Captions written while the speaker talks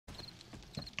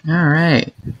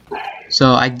Alright.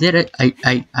 So I did it.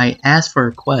 I asked for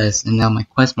a quest, and now my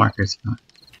quest marker's gone.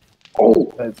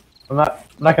 Oh, I'm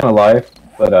not gonna lie,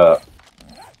 but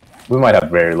we might have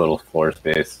very little floor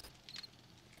space.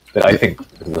 But I think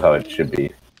this is how it should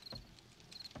be.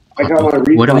 I got my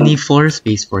refund. What do we need floor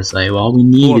space for, Sai? Well, all we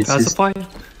need is just... pacify?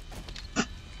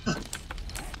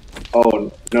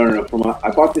 Oh no!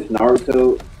 I bought this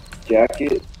Naruto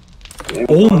jacket.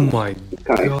 Oh my It's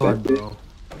kind of god, expensive. bro.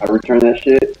 I returned that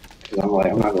shit because I'm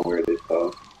like, I'm not gonna wear this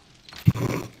though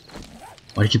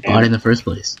Why did you buy it in the first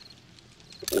place?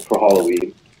 for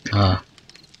Halloween.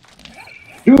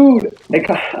 Dude, I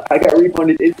got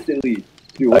refunded instantly.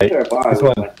 Dude, what should I buy? This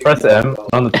one, press M.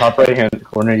 On the top right hand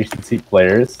corner, you should see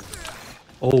players.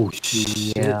 Oh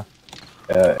shit. Yeah.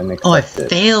 And Oh, I accept it.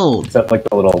 failed! Except like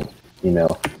the little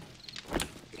email.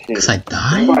 Because I Should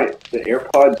died? I buy the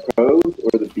AirPods Pros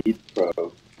or the Beats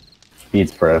Pro?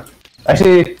 Beats Pro.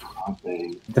 Actually,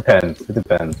 Something. it depends. It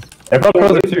depends. AirPods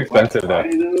Pros are too expensive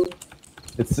though.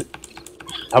 It's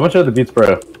how much are the Beats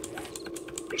Pro?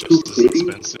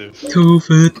 Expensive.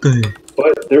 250.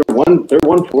 But they're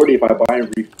 140 if I buy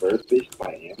them refurbished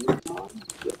by Amazon.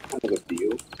 That's kind of a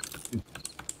deal.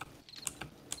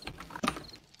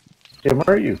 Jim,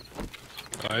 where are you?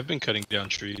 I've been cutting down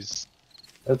trees.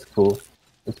 That's cool.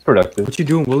 It's productive. What you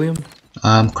doing, William?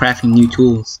 Crafting new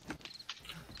tools.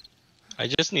 I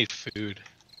just need food.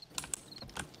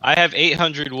 I have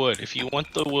 800 wood. If you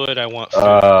want the wood, I want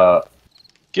food.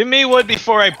 Give me wood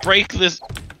before I break this.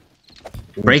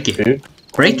 Break it. Food?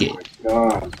 Break it.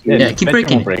 God. Yeah, keep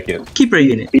breaking it. Break it. Keep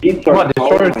breaking it. Beats Come are on,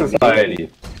 destroy calling my society.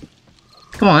 name.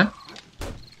 Come on.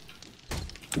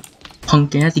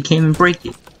 Punk ass, you can't even break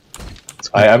it.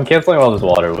 I'm canceling all this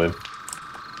water, Wim.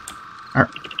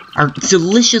 Our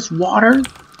delicious water?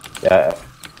 Yeah.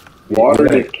 Water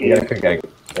I is cancer.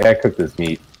 gotta cook this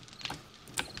meat.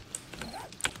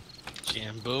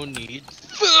 Jambo needs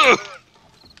food.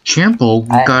 Champo, we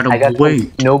I gotta got wait.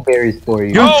 some snow berries for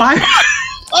you. You're on fire!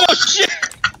 Oh shit!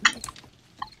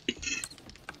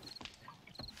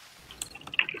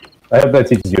 I hope that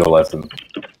teaches you a lesson.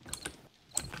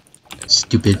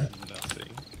 Stupid. Nothing.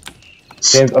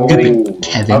 James, I'm Stupid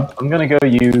Kevin. I'm gonna go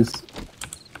use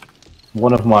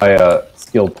one of my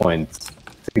skill points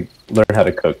to learn how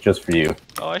to cook just for you.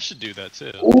 Oh, I should do that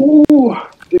too. Ooh,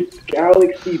 the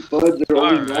Galaxy Buds are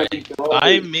only Alright, $90.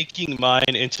 I'm making mine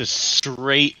into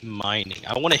straight mining.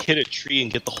 I want to hit a tree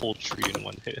and get the whole tree in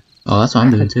one hit. Oh, that's what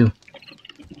I'm doing too.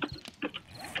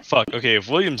 Fuck, okay, if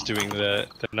William's doing that,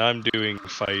 then I'm doing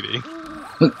fighting.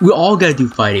 Look, we all gotta do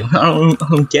fighting. I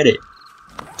don't get it.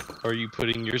 Are you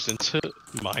putting yours into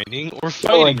mining or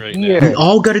fighting right We now?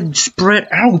 all gotta spread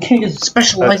out. We can't just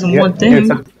specialize in You one gotta-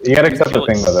 thing. You gotta accept I the feel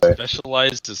thing, by the like way.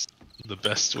 specialized is the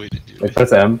best way to do Like, it.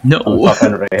 press M. No. On the top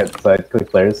hand right hand side, click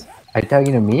players. Are you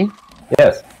talking to me?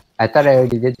 Yes. I thought I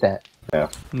already did that.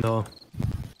 No.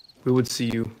 We would see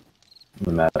you.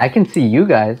 The map. I can see you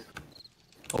guys.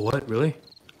 Oh, what? Really?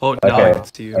 Oh, now I Okay.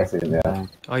 can see you. I see, yeah.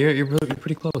 Oh, you're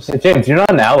pretty close. Hey, James, you're not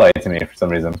an ally to me for some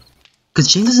reason. Because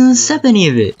James doesn't accept any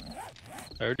of it.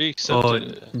 I already Oh, accepted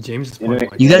it. James is You know-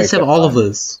 playing like You gotta Okay, accept all of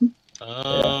us.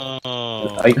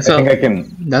 Oh. I So- think I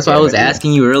can. That's why I was damage you.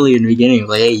 asking you earlier in the beginning.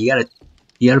 Like, hey, you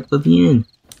gotta put me in.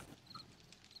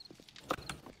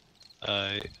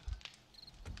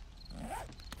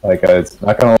 Like, guys,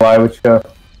 not gonna lie with you.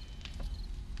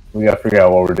 We gotta figure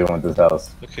out what we're doing with this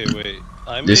house. Okay, wait.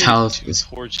 I This made house two is-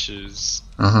 torches.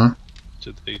 Uh-huh.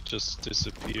 Did they just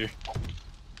disappear?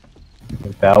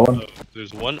 Like that one? Oh,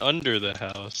 there's one under the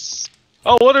house.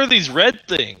 Oh, what are these red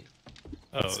things?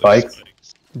 Oh, they're Spikes?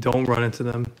 Don't run into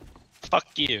them. Fuck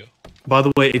you. By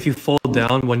the way, if you fall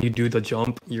down when you do the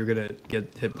jump, you're gonna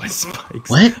get hit by spikes.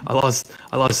 What? I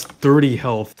lost 30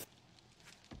 health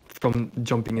from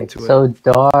jumping into it. So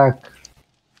dark.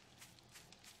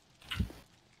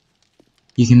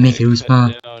 You can make it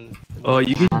respawn. Cut down.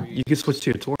 You can switch to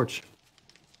your torch.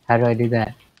 How do I do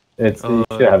that? It's you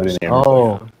should have it in here.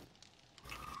 Oh.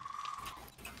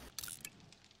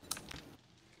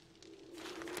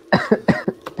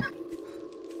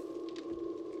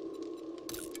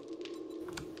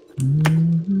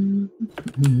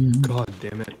 God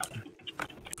damn it.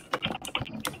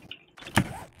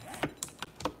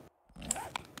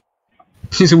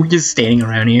 So we're just standing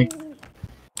around here.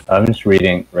 I'm just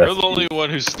reading. You're Recipes. the only one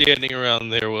who's standing around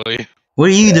there, Willie. What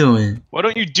are you doing? Why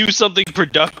don't you do something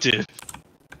productive?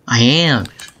 I am.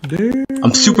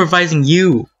 I'm supervising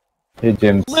you. Hey,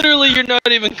 James. Literally, you're not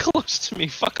even close to me.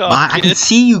 Fuck off, I can kid.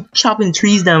 see you chopping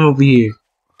trees down over here.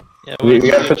 Yeah, We what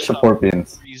gotta if put you support chop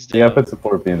beams. trees We gotta down? put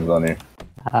support beams on here.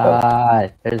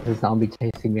 There's a zombie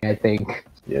chasing me, I think.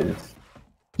 Yeah, just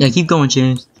Yeah, keep going,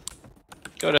 James.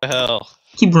 Go to hell.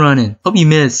 Keep running. Hope you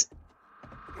miss.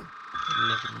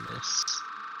 Never miss.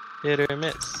 Hit or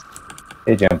miss.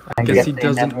 Hey, Jim. I guess guess he they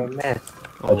doesn't- never miss.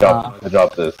 I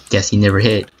dropped this. Guess he never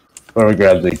hit. Whoever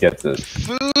grabs it gets it.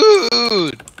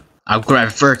 Food! I'll grab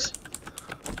it first.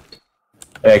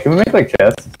 Hey, can we make like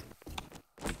chests?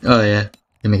 Oh yeah.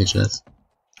 Can make a chest.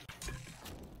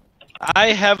 I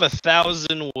have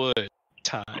 1,000 wood.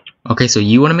 Time. Okay, so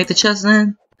you want to make the chest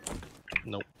then?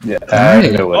 Yeah, Alright. I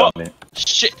know what I mean.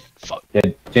 Shit! Fuck. Yeah,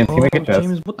 James, can you make a chest?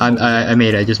 James, what the I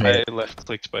made it. I just made it. I left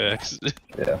clicked by accident.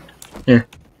 Yeah. Here.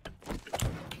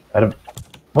 Adam,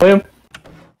 William,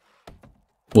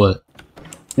 What?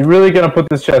 you really gonna put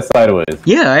this chest sideways?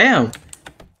 Yeah, I am.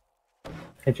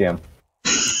 Hey, Jam.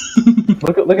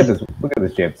 look at this. Look at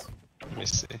this, James. Let me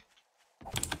see.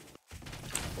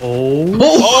 Oh.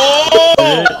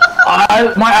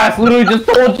 Oh! My ass literally just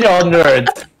told y'all,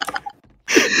 nerds.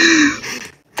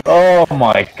 Oh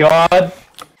my god.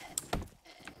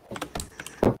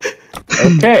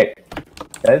 Okay,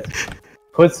 guys,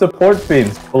 put support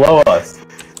beams below us.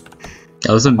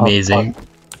 That was amazing.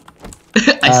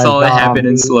 I Uh, saw it happen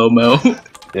in zombie. slow mo.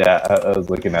 Yeah, I was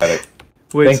looking at it.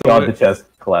 Wait, Thank so God the what- chest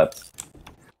collapsed.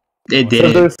 It So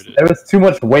did. there was too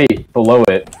much weight below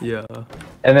it, yeah.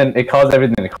 and then it caused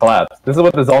everything to collapse. This is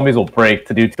what the zombies will break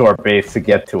to do to our base to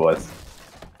get to us.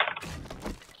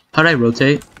 How would I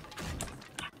rotate?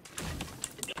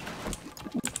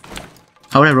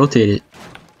 How would I rotate it?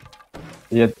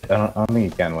 Yeah, I don't think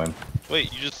you can win.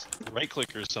 Wait, you just right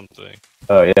click or something.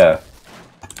 Oh yeah,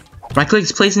 Right click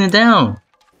is placing it down.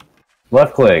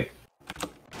 left click.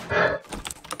 Here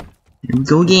we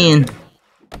go again.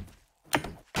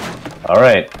 All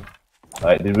right.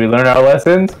 Did we learn our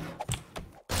lessons?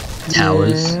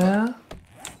 Towers. Yeah.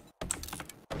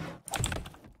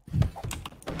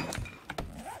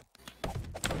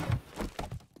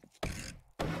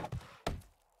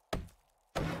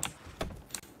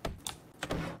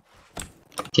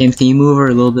 James, can you move her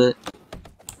a little bit?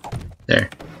 There.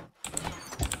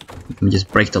 Let me just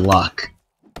break the lock.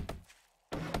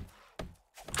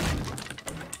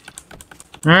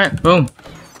 Alright, boom.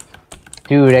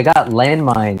 Dude, I got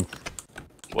landmines.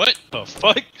 What the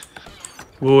fuck?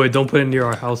 Wait, don't put it near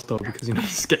our house though, because you know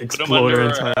it's gonna Put 'em explode under our our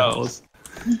entire house.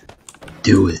 house.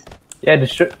 Do it. Yeah,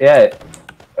 yeah.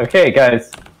 Okay,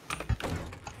 guys.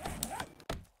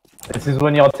 This is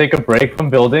when y'all take a break from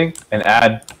building and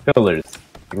add pillars.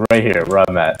 Like right here, where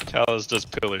I'm at. Talos does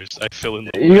pillars. I fill in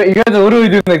the. You guys are literally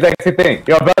doing the exact same thing.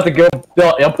 You're about to go.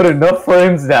 Y'all put enough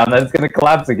frames down that it's gonna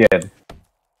collapse again.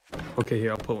 Okay,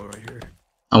 here, I'll put one right here.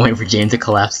 I'm waiting for James to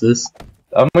collapse this.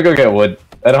 I'm gonna go get wood.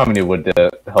 I don't have any wood to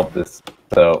help this,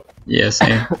 so Yeah,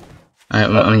 same.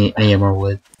 I need more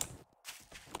wood.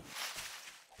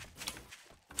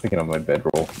 picking up my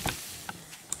bedroll.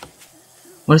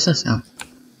 What does that sound?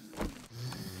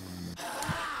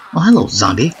 Oh, hello,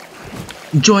 zombie.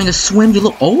 Join the swim, you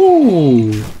little.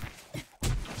 Oh!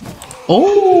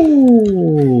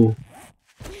 Oh!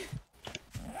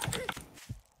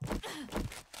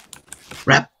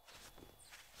 Rap.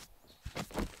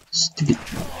 Stupid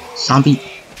zombie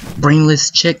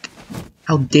brainless chick.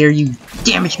 How dare you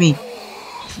damage me?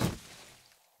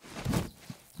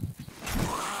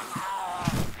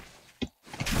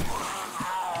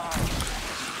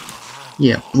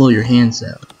 Yeah, blow your hands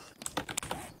out.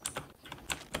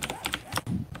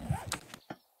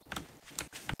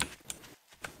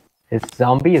 This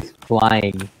zombie is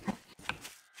flying.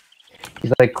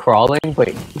 He's like crawling, but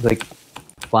he's like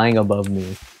flying above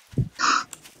me.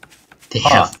 They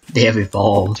have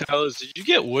evolved. Talos, did you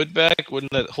get wood back when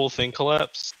that whole thing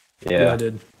collapsed? Yeah, I Yeah.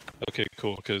 did. Okay,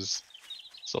 cool, because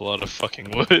it's a lot of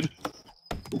fucking wood.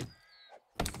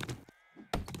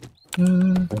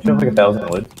 Don't you have like 1,000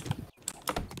 wood?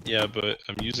 Yeah, but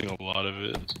I'm using a lot of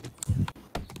it.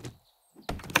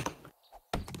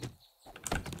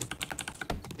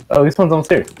 Oh, this one's almost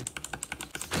here.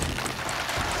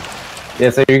 Yeah,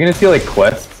 so you're gonna see like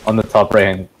quests on the top right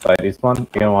hand side. These one,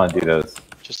 you're gonna want to do those.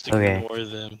 Just Okay. ignore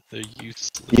them. They're useless.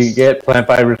 You get plant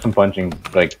fibers from punching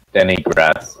like any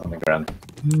grass on the ground.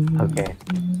 Okay.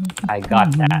 I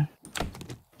got that.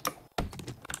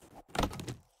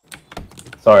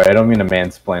 Sorry, I don't mean to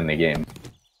mansplain the game.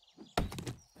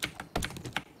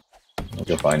 I'll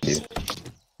go find you.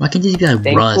 Why can't you be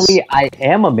like Russ? Thankfully, I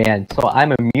am a man, so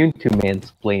I'm immune to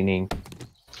mansplaining.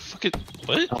 Fucking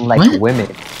what? Unlike What? women.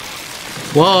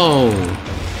 Whoa!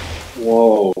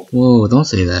 Whoa, Whoa, don't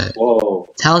say that. whoa,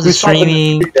 Talos is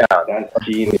streaming. Down. that's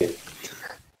genius.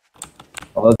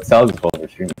 Oh, that sounds fault for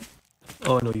streaming.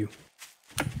 Oh, I know you.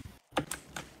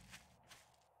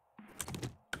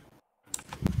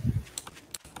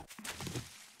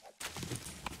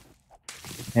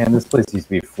 Man, this place used to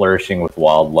be flourishing with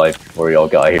wildlife before y'all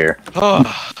got here.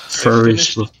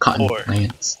 Flourished with cotton four.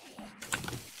 plants.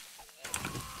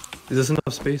 Is this enough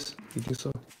space? You think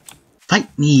so? Fight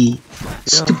me,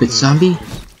 stupid zombie.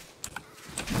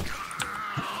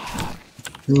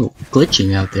 You're a little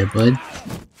glitching out there, bud.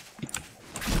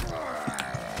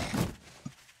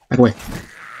 Back away.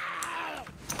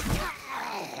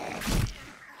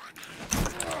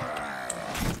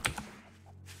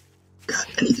 God,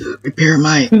 I need to repair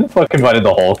my... Who the fuck invited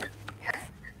the Hulk?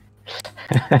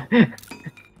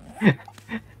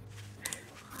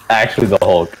 Actually, the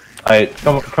Hulk.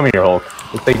 Come here, Hulk.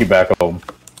 We'll take you back home.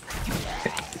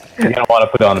 You're gonna want to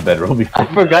put on a bedroll before.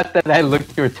 I forgot that I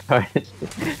looked retarded.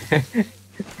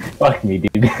 Fuck me,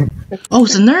 dude. Oh,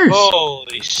 it's a nurse!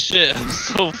 Holy shit, I'm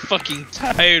so fucking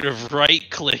tired of right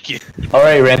clicking.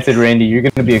 Alright, Rancid Randy, you're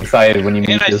gonna be excited when you meet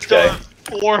And I this still guy. have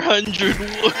 400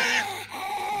 wood.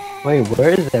 Wait, where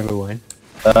is everyone?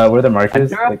 Where the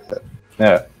markers? Under us? Like that.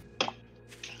 Yeah.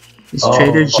 Is Oh,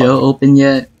 Trader fuck. Joe open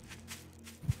yet?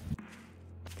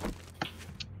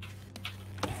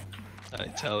 I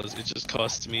tell us, it just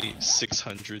cost me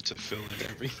 600 to fill in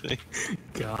everything.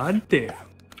 God damn.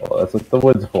 Well, that's what the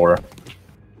wood's for.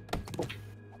 Don't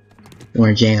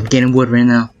worry, Jane, I'm getting wood right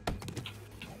now.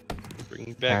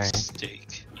 Bring back Alright.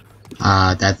 steak.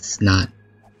 That's not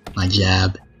my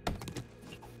jab.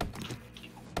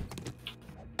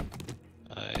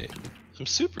 I'm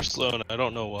super slow and I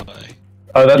don't know why.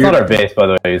 Oh, that's You're- not our base, by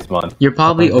the way, Usman. You're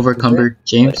probably overcumbered,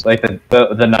 James. Like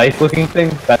the nice looking thing,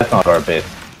 that's not our base.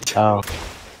 Oh,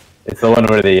 It's the one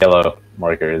where the yellow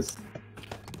marker is.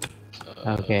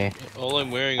 okay. All I'm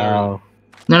wearing are. Oh,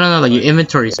 No, like your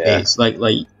inventory Yeah. space. Like,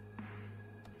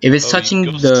 if it's Oh, touching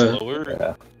you go the... slower?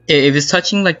 Yeah. If it's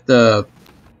touching, like, the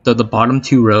bottom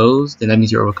two rows, then that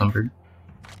means you're overcumbered.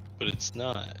 But it's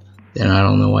not. Then I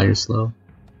don't know why you're slow.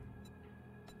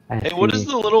 I Hey, what is see.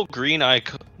 the little green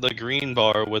the green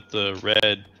bar with the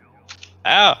red?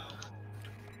 Ow!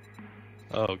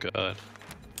 Oh god.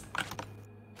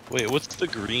 Wait, what's the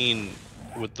green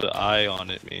with the eye on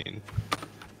it mean?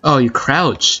 Oh, you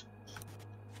crouch.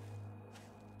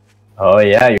 Oh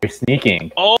yeah, you're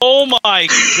sneaking. Oh my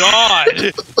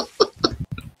god!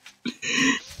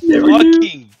 Never knew.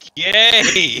 Fucking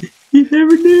gay! You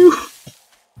never knew.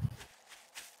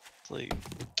 It's like,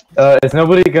 Is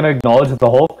nobody gonna acknowledge the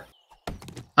Hulk?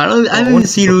 I haven't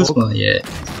what's seen the Usman yet.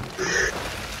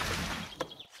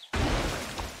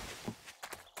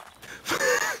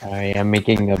 Alright, I'm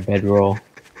making a bedroll.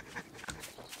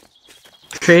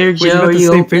 Trader Wait, you Joe, got are the you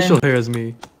same open? facial hair as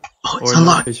me. Oh, it's Or not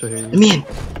unlocked. facial hair. Let me in.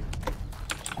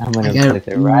 I'm I gonna gotta place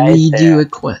it right redo there. a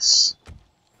quest.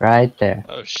 Right there.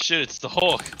 oh shit, it's the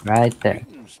Hulk! Right there.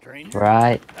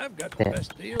 Right there.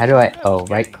 How do I? Oh,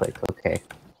 right click. Okay.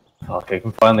 Fuck, I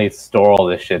can finally store all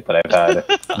this shit that I've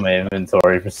had in my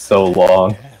inventory for so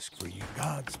long. Ask for you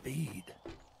Godspeed.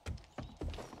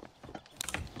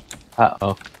 Uh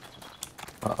oh.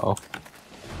 Uh oh.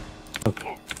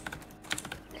 Okay.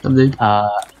 Something.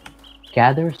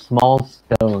 Gather small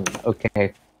stones.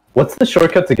 Okay. What's the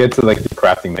shortcut to get to like the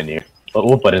crafting menu?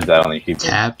 What button is that on your keyboard?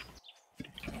 Tab.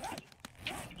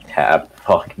 Tab.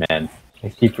 Fuck, man.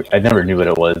 I never knew what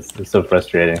it was. It's so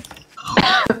frustrating.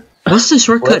 What's the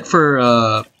shortcut for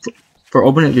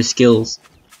opening your skills?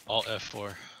 Alt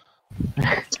F4.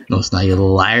 No, it's not. You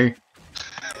little liar.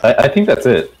 I think that's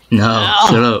it. No,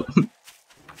 shut up.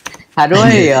 How do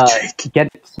I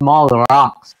get small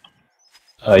rocks?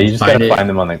 You just Find gotta it. find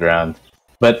them on the ground.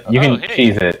 But you Oh, can hey.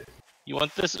 cheese it You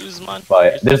want this, Uzman?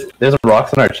 by there's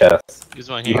rocks in our chests.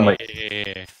 Uzman, you here. can, like-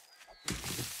 Here.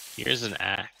 Here's an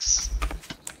axe.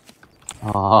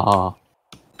 Oh.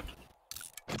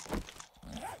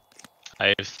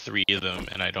 I have 3 of them,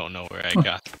 and I don't know where I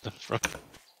got them from.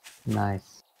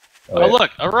 Nice. Oh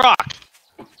look, a rock!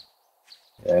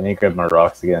 Yeah, I need to grab my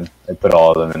rocks again. I put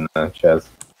all of them in the chest.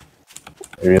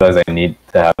 I realize I need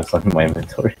to have some in my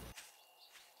inventory.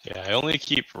 Yeah, I only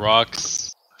keep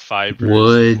rocks, fibers,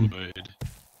 Wood. and wood.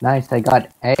 Nice. I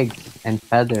got eggs and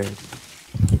feathers.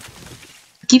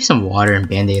 Keep some water and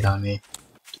Band-Aid on me.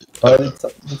 Did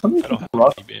somebody I don't put have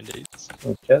rocks any band-aids.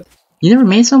 in the chest? You never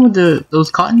made some with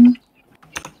those cotton?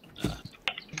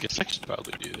 I guess I should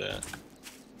probably do that.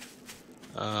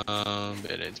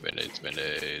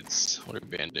 Band-aids. What are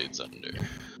band-aids under?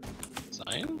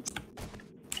 Science?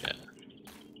 Yeah.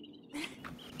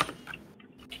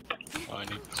 Oh, I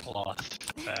need cloth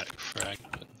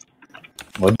fragment.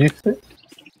 What did you say?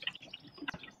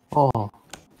 Oh,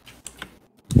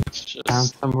 It's found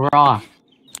just some rock.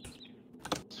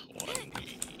 20.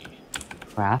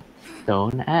 Craft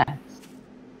stone axe.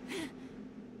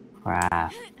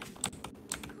 Craft.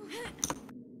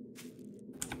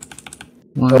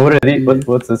 One, Oh, what are these? two,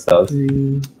 What's this house?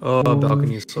 three,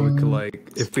 Balconies, so we could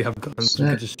like, if we have guns, we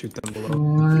could just shoot them below.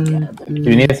 one, Do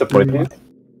you need to support three. these?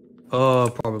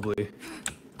 Probably.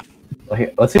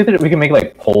 Okay, let's see if we can make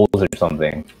like poles or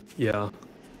something. Yeah.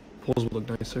 Poles would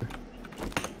look nicer.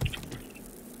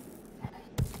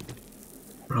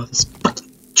 Bro, this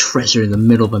fucking treasure in the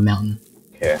middle of a mountain.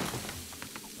 Okay.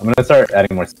 I'm gonna start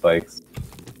adding more spikes.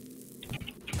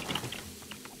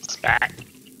 Spat.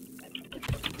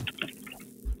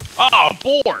 Oh,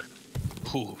 boar!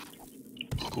 Ooh.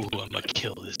 Ooh, I'm gonna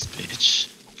kill this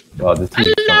bitch. Oh, this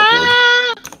is so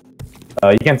much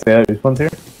wood. You can't say that. Which one's here?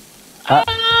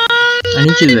 I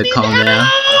need you to calm down.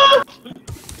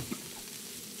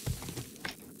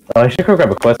 Oh, I should go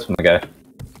grab a quest from the guy.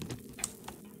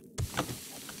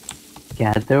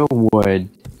 Gather wood.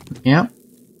 Yep.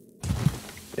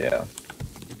 Yeah.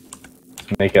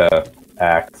 Make a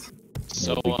axe.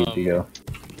 So, We'll be good to go.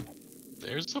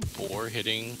 there's a boar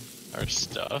hitting our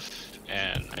stuff,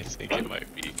 and I think it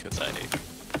might be because I...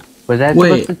 Was that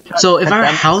Wait, supposed to so if cut our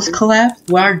down- house collapsed,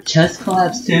 will our chest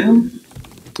collapse too?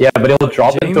 Yeah, but it'll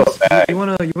drop James, into a bag. you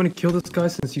wanna kill this guy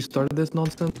since you started this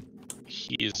nonsense?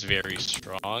 He is very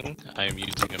strong. I am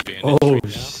using a bandage Oh right now.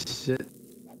 shit.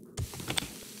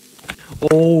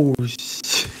 Oh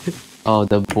shit. Oh,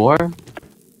 the boar?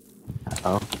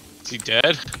 Oh. Is he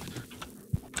dead?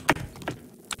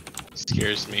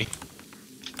 Scares me.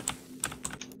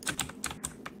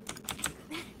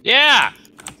 Yeah!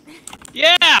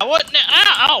 Yeah! What?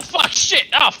 Oh, fuck! Shit!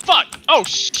 Oh, fuck! Oh,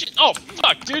 shit! Oh,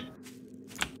 fuck, dude!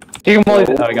 Take him all.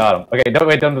 Oh, I got him. Okay, don't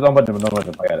wait, don't button him, don't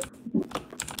button him. I got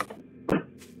it.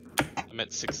 I'm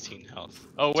at 16 health.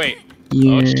 Oh, wait.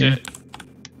 Yeah. Oh, shit.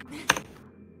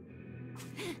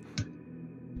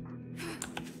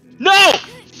 No!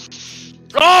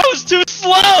 Oh, it was too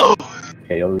slow!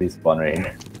 Okay, you'll respawn right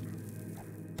here.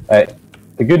 Alright.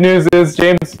 The good news is,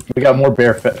 James, we got more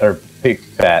bear fat or pig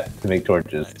fat to make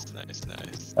torches. Nice, nice,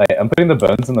 nice. Alright, I'm putting the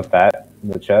bones and the fat in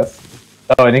the chest.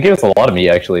 Oh, and it gave us a lot of meat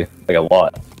actually. Like a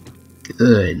lot.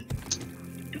 Good.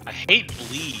 I hate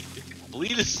bleed.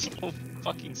 Bleed is so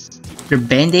fucking stupid. Your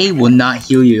band-aid will not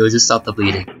heal you, it'll just stop the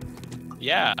bleeding.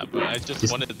 Yeah, but I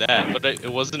just wanted that, but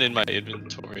it wasn't in my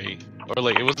inventory. Or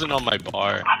like, it wasn't on my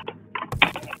bar.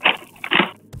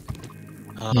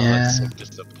 Oh, that's so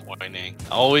disappointing.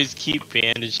 Always keep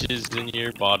bandages in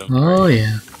your bottom Oh right.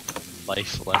 yeah.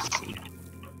 Life lesson.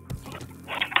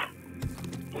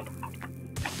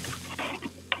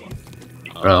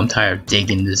 Bro, I'm tired of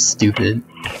digging this stupid.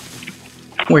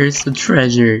 Where's the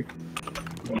treasure?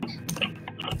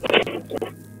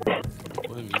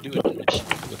 William, you doing mission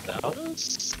without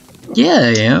us?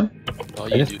 Yeah, I am. All I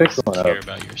you just do picked is one care up.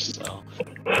 about yourself.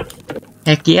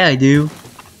 Heck yeah, I do.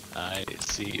 I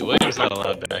see. William's not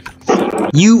allowed back.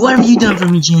 So, What have you done for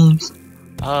me, James?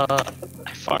 I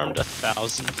farmed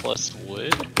 1,000 plus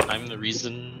wood. I'm the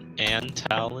reason and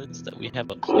talents that we have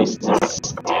a place to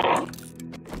stay.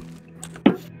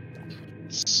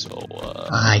 So,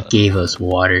 I gave us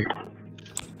water.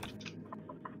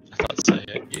 I thought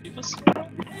Sayek gave us.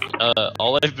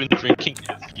 All I've been drinking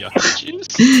is yucca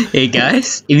juice. Hey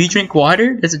guys, if you drink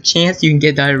water, there's a chance you can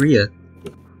get diarrhea.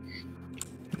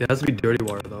 It has to be dirty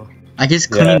water though. I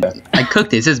just cleaned. Yeah. I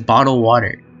cooked it. It says bottled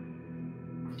water.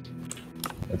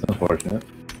 That's unfortunate.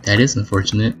 That is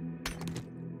unfortunate.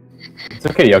 It's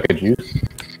okay, yucca juice.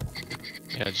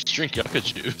 Yeah, just drink yucca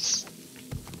juice.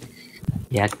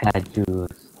 Yucca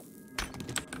juice.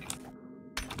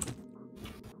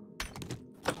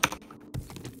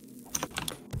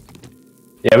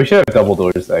 Yeah, we should have double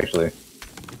doors actually.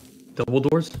 Double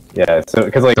doors? Yeah, so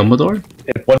because like Dumbledore?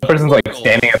 if one person's like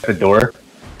standing at the door,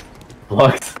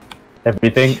 blocks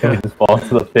everything, and we just fall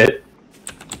into the pit.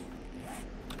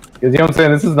 Because you know what I'm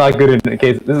saying, this is not good in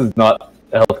case. This is not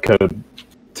a health code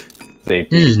safety.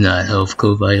 This is not health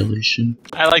code violation.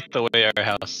 I like the way our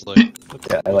house looks.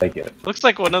 Yeah, I like it. Looks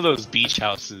like one of those beach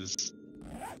houses.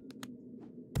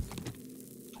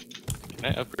 Can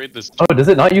I upgrade this? Oh, does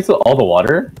it not use all the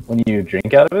water when you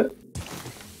drink out of it?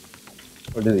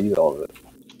 Or does it use all of it?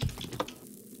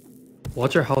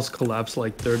 Watch our house collapse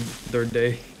like third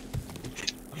day.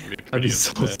 I'd be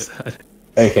so sad.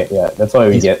 Okay, yeah, that's why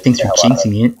we get. Thanks for the hell out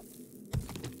of jinxing it.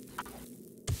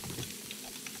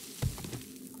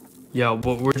 Yeah,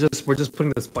 but we're just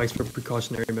putting the spikes for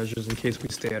precautionary measures in case we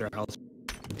stay at our house.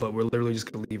 But we're literally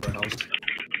just gonna leave our house.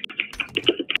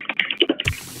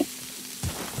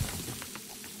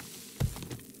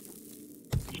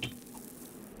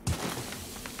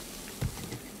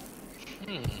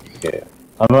 Okay,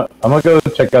 I'm gonna go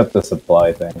check out the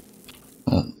supply thing.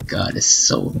 Oh my god, it's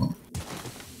so long.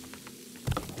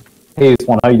 Hey,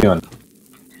 Swan, how you doing?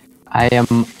 I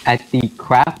am at the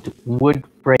craft wood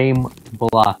frame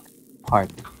block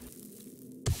part.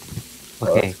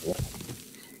 Okay. Oh,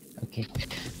 Okay.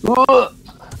 Whoa!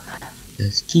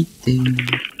 Just keep digging.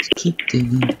 Just keep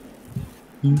digging.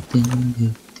 Keep digging,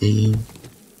 dig, digging.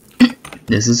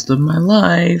 This is my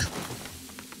life.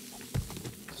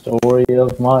 story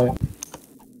of my.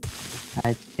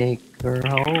 I take her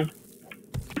home.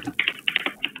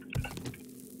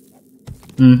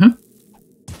 Mm-hmm.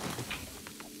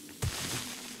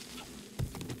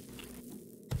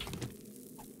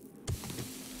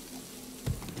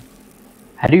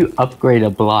 How do you upgrade a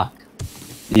block?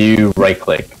 You right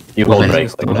click. You With hold an right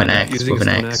X, click. with an X, Using with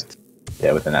an his X. connect.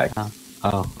 Yeah, with an X.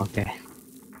 Oh, okay.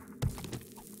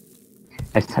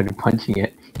 I started punching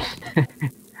it.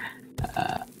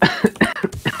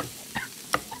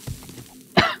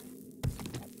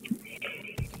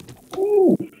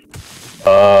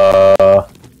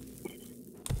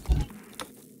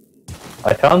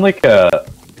 I found like a.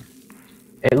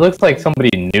 It looks like somebody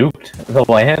nuked the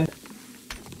land.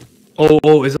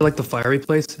 Oh, is it like the fiery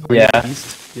place? Or Yeah.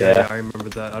 East? Yeah. Yeah, I remember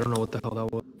that. I don't know what the hell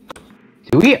that was.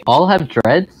 Do we all have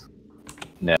dreads?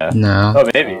 No. No. Oh,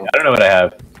 maybe. I don't know what I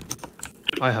have.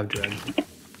 I have dread.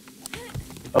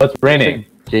 Oh, it's raining.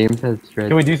 James has dreads.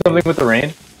 Can we do something with the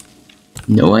rain?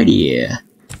 No idea.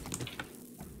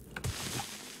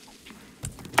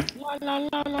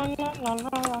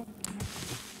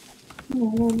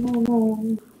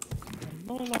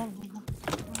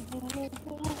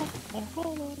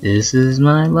 This is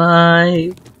my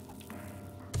life.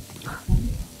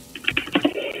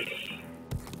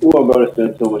 Ooh, I'm about to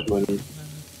spend so much money.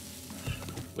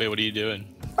 Wait, what are you doing?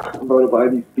 I'm about to buy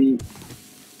these feet.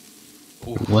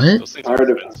 Ooh, What? those things are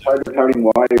Tired of expensive. counting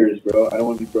wires, bro. I don't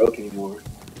want to be broke anymore.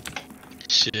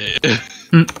 Shit.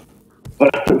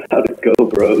 But I'm about to go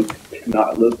broke. To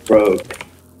not look broke.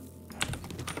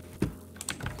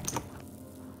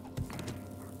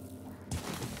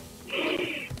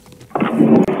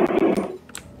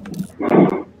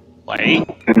 Wait.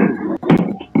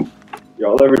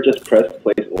 Y'all ever just press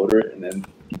place order and then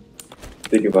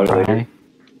think about it later? Right?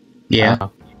 Yeah.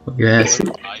 Oh. Yes.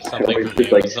 Buy something It's from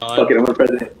just like, Amazon, fuck it, I'm gonna press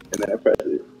it, and then I press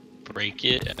it. break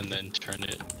it, and then turn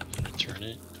it. Turn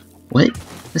it. What?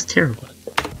 That's terrible.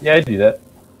 Yeah, I do that.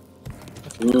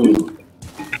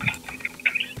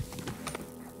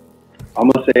 I'm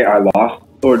gonna say I lost,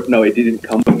 or no, it didn't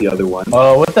come with the other one.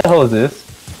 What the hell is this?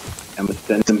 I'm gonna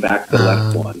send them back the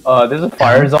left one. There's a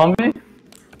fire zombie?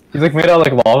 He's like made out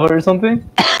of like lava or something?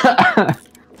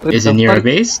 What Is the it near a fuck?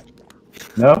 base?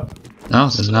 No? No,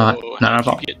 it's not. So, Not how'd at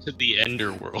all. you get to the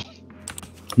Ender world?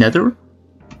 Nether?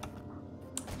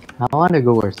 I want to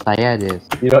go where Syed is.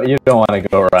 You don't want to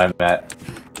go where I'm at.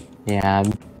 Yeah,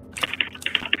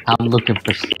 I'm looking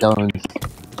for stones.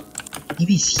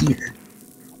 Maybe it's here.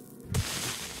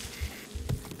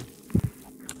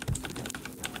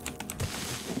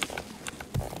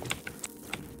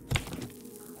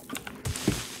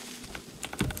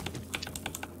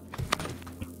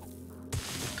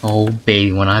 Oh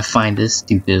baby, when I find this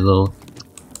stupid little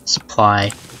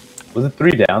supply. Was it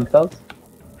 3 down, Tubbs?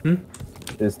 Hmm?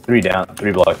 It's 3 down,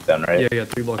 3 blocks down, right? Yeah,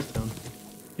 3 blocks down.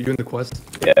 You doing the quest?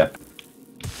 Yeah.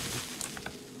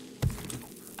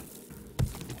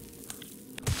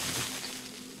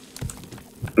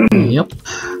 Yep.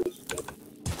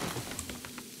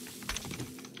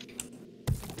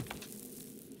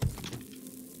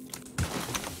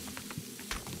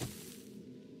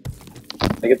 I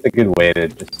think it's a good way to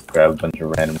just grab a bunch of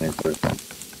random resources.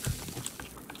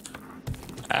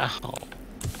 Ow.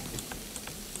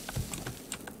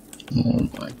 Oh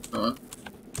my god.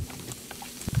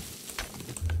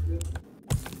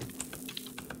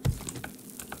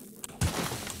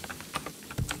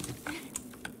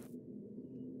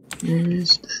 Where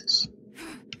is this?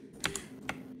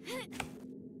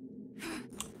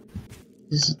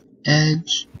 This is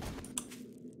edge.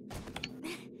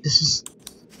 This is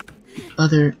the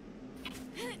other.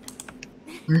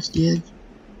 Where's the edge?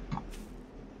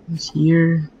 It's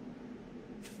here.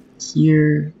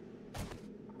 Here.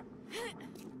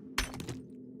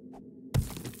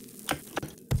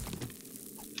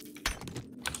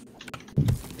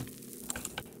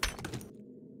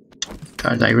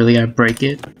 God, I really gotta break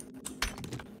it.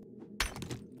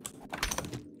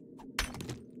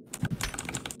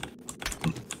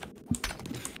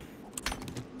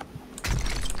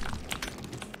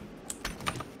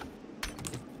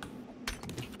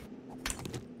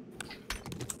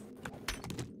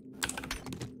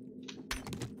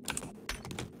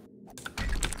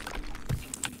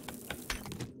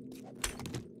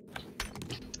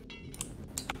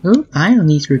 Oh, iron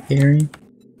needs repairing.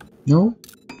 Nope.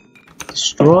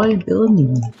 destroy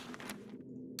building.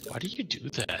 Why do you do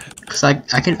that? Cause I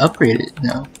can upgrade it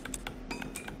now.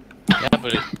 Yeah,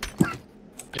 but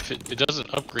if it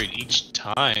doesn't upgrade each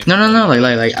time. No,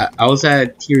 like I was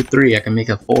at tier 3. I can make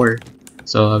a 4.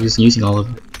 So I was using all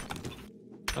of it.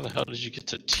 How the hell did you get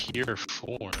to tier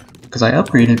 4? Cause I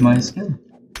upgraded my skill.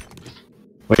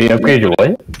 Wait, you upgrade your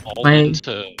what? All My-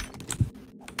 into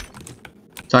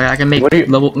So I can make What do you-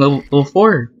 level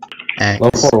 4 axe.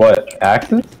 Level 4 what?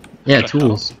 Axes? Yeah, What the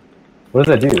tools. What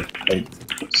does that do? Like,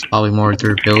 It's probably more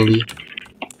durability.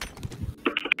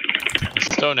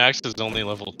 Stone Axe is only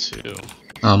level 2.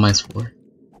 Oh, mine's 4.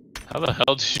 How the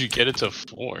hell did you get it to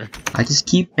 4? I just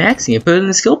keep maxing it. Put it in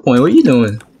the skill point. What are you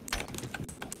doing?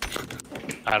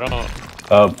 I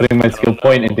don't. putting my skill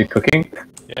point into cooking?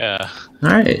 Yeah.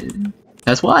 Alright.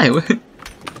 That's why. Wait,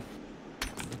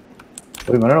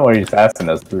 I don't know why you're just asking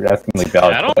us. We're asking like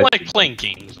valid I don't questions. like playing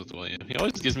games with William. He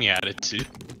always gives me attitude.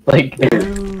 Like,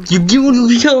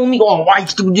 you telling me, oh, why you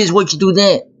do this, why you do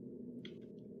that?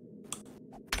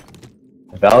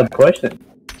 valid question.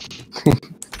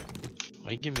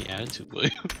 Why you give me attitude,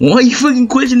 William? Why are you fucking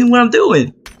questioning what I'm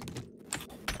doing?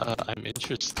 I'm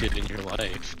interested in your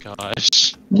life.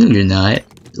 Gosh. No, you're not.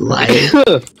 Liar.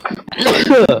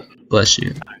 Bless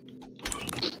you.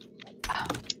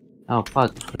 Oh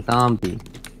fuck, zombie.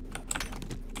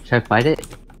 Should I fight it?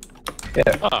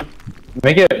 Yeah. Ah,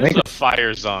 Make it it's a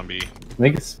fire zombie.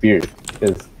 make a spear,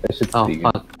 because that shit's Oh vegan.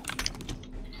 fuck,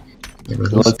 Yeah, but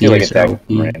So those let's do like spears are attack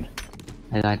from OP. range.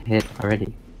 I got hit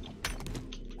already.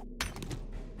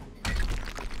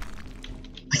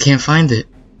 I can't find it.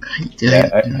 Yeah,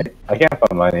 I can't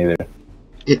find mine either.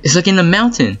 It's like in the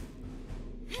mountain.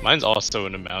 Mine's also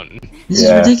in a mountain. This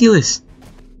Yeah. is ridiculous.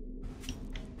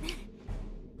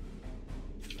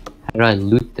 How do I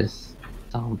loot this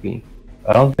zombie?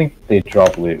 I don't think they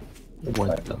drop loot.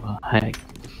 What the heck?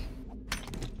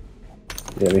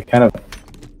 Yeah, they're kind of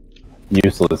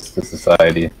useless to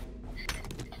society.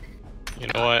 You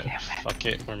know what? Fuck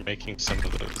it. We're making some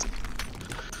of those.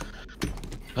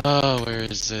 Oh, where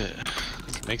is it?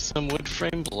 Let's make some wood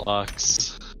frame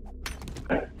blocks.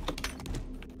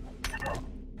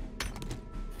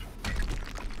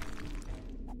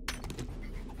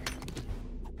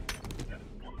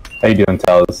 How you doing,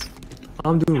 Talos?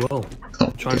 I'm doing well.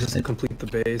 Oh, Trying to God. just complete the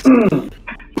base,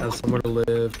 have somewhere to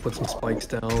live, put some spikes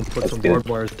down, put That's some good. barbed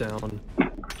wires down.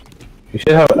 You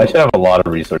should have. I should have a lot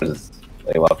of resources.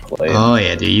 Like a lot of clay. Oh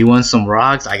yeah, dude. You want some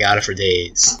rocks? I got it for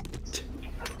days.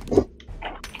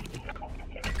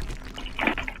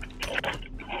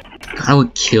 I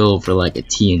would kill for like a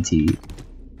TNT.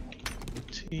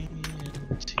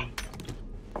 TNT.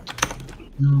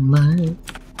 No my.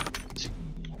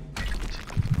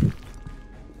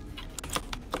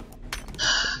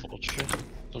 Vulture.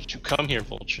 Don't you come here,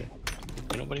 Vulture.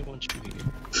 Nobody wants you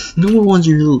here. No one wants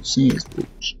your little sins,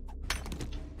 bitch.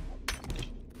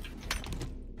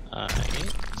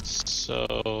 Alright.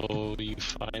 So you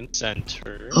find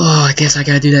center. Oh, I guess I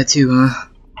gotta do that too, huh?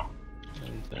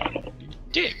 And then you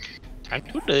dig. Time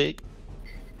to dig.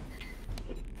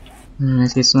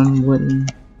 Let's get some wooden.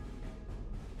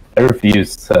 I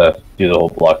refuse to do the whole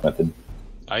block method.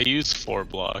 I use 4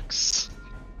 blocks.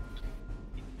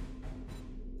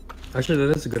 Actually,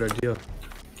 that is a good idea.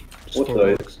 Just What's 4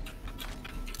 that? blocks.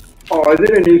 Oh, is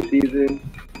it a new season?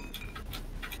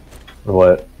 Or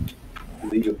what?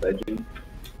 League of Legends?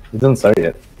 It doesn't start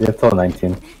yet. You have till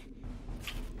 19.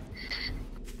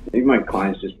 Maybe my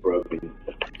client's just broken.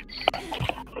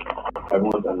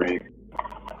 Everyone's unranked.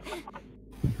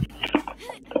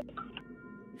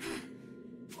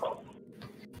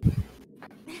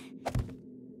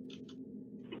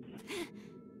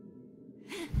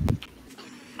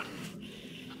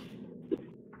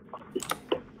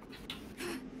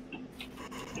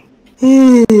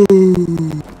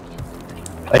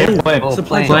 I hear plane. Oh,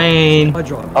 Supply plane. drop.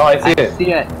 Plane. Supply drop. Oh, I see I it.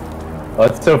 see it. Oh,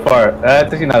 it's so far. It's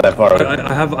actually not that far away.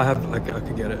 I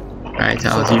could get it. Alright, It's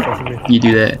not Talos, too far from me. you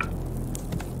do that.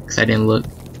 Cause I didn't look.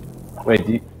 Wait,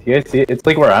 do you guys see it? It's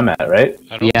like where I'm at, right?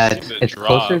 I don't Yeah, see it's, the it's drop.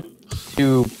 closer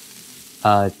to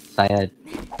Syed.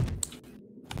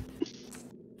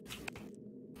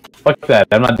 Fuck that.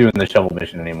 I'm not doing the shovel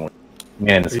mission anymore.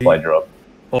 Man, the supply drop.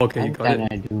 Oh, okay, you I'm got it.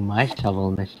 gonna do my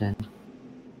shovel mission.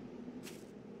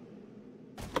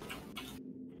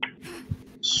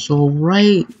 So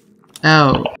right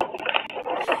out.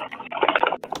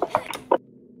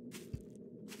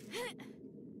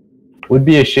 Would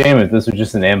be a shame if this was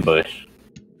just an ambush.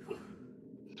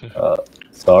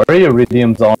 Sorry,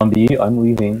 Iridium zombie. I'm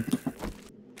leaving.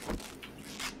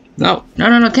 No,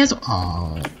 cancel.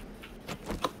 Oh,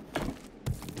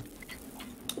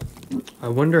 I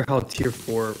wonder how tier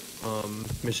 4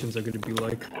 missions are gonna be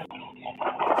like.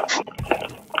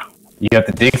 You have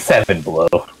to dig 7 below.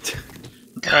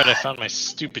 Alright, I found my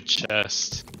stupid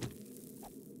chest.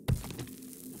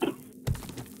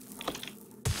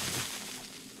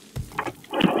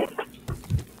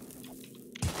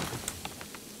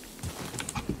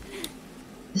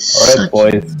 Alright,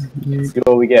 boys. Let's see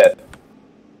what we get.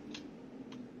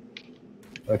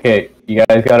 Okay, you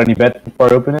guys got any bets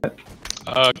before I open it?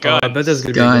 Gun. I bet there's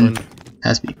gonna Gun. be a gun.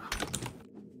 Has to be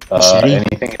Machete?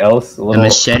 Anything else? A a little...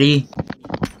 machete,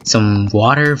 some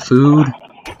water, food,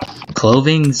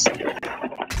 clothings.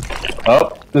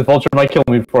 Oh, this vulture might kill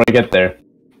me before I get there.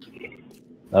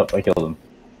 Oh, I killed him.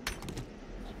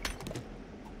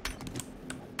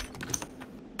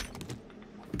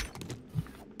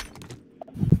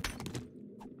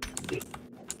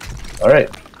 Alright.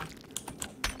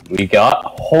 We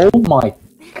got... Oh my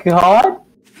god!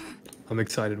 I'm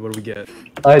excited. What do we get?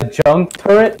 A junk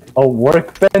turret, a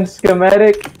workbench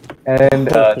schematic, and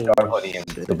a Oh, jar hoodie and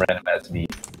the random ass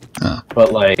meat. Oh.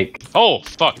 But like... Oh,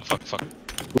 fuck.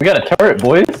 We got a turret,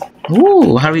 boys!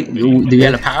 Ooh, how do we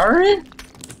gotta power it?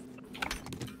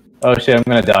 Oh shit, I'm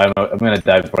gonna die. I'm gonna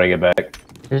die before I get back.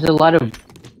 There's a lot of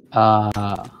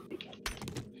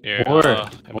Here, Or- am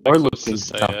I or close looking to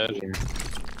stuff Syed? here.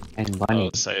 And Oh,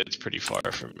 money. Syed's pretty far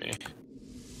from me.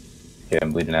 Okay,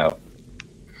 I'm bleeding out.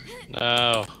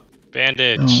 No.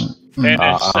 Bandage. Oh,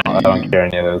 Bandage. I don't care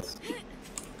any of those.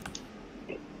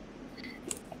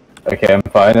 Okay, I'm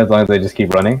fine as long as I just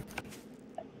keep running.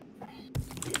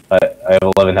 I have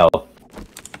 11 health.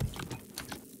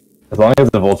 As long as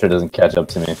the vulture doesn't catch up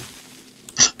to me.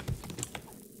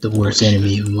 the worst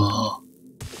enemy of all.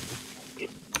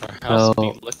 Our house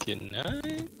So- be looking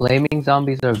nice. Flaming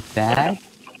zombies are bad?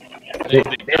 They they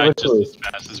die just literally- as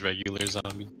fast as regular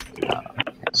zombies.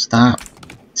 Stop.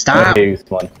 Stop. Okay, use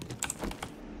one.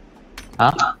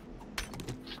 Huh?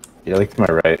 Yeah, look to my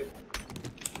right.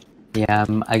 Yeah,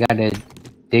 I gotta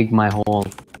dig my hole.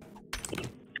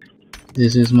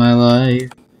 This is my life.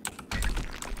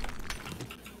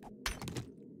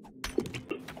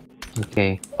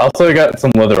 Okay. Also, I got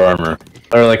some leather armor.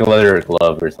 Or like a leather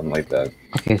glove or something like that.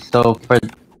 Okay, so for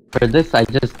this, I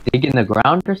just dig in the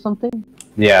ground or something?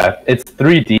 Yeah, it's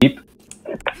 3 deep.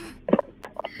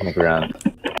 On the ground.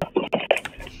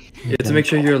 Yeah, to make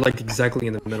sure you're like exactly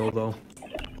in the middle though.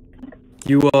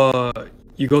 You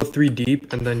go 3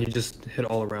 deep and then you just hit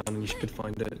all around and you should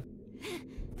find it.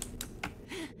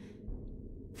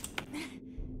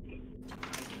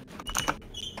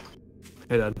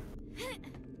 Hey Dad.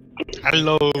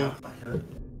 Hello.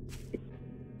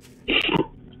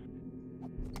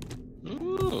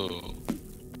 Ooh.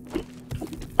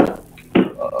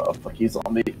 Fuck you,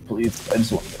 zombie. Please, I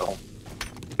just want to go.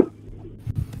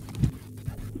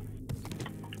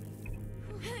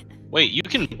 Wait, you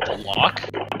can block?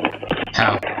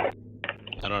 How?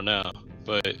 I don't know,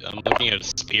 but I'm looking at a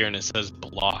spear and it says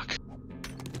block.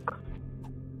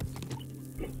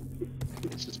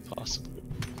 This is possible.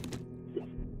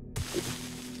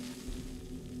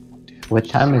 What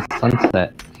time is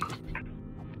sunset?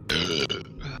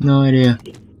 No idea.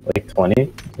 Like 20, I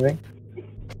think?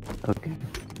 Okay.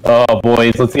 Oh,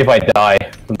 boys, let's see if I die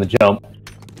from the jump.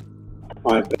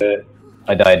 I bet.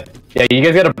 I died. Yeah, you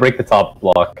guys gotta break the top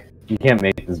block. You can't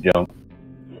make this jump.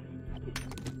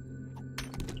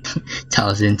 Tell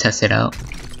us and test it out.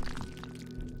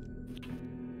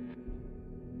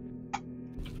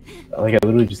 Like, I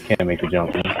literally just can't make the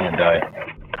jump. I'm just gonna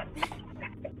die.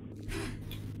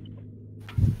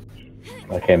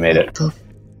 Okay, made it.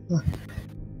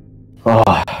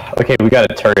 Oh, okay, we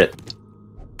got a turret.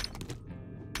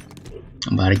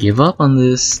 I'm about to give up on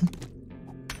this.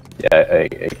 Yeah, I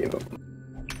gave up.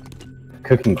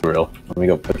 Cooking grill. Let me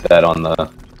go put that on the...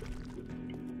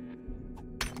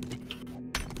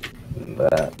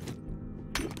 that.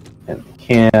 And the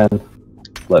can.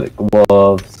 Let it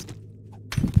gloves.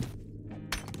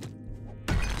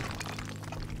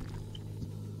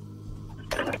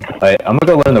 Alright, I'm gonna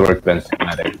go learn the workbench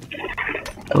schematic.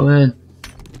 Go ahead.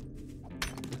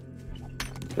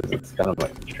 Because it's kind of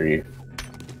like a tree.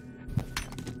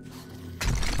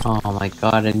 Oh my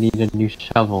god, I need a new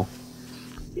shovel.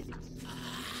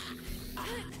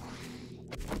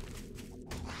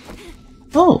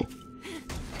 Oh,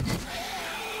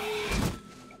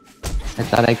 I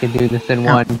thought I could do this in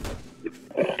one.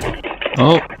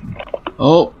 oh!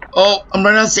 I'm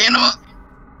running out of stamina.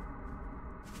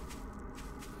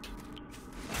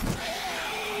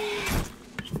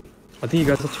 I think you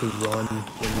guys have to run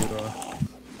when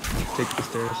you take the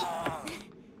stairs.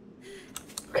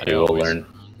 Okay, we'll always learn.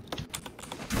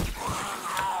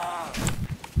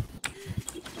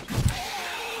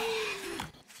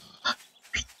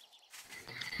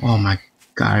 Oh my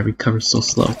god, I recovered so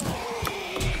slow.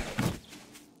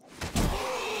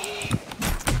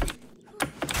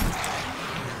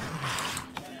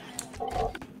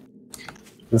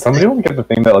 Does somebody want to get the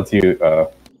thing that lets you,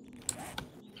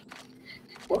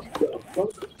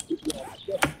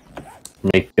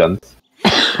 make guns?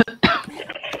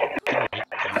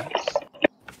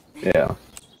 Yeah.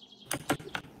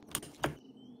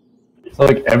 So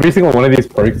like every single one of these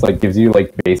perks like gives you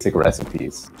like basic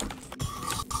recipes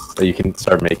that you can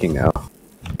start making now.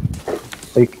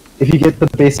 Like, if you get the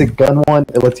basic gun one,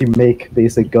 it lets you make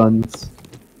basic guns.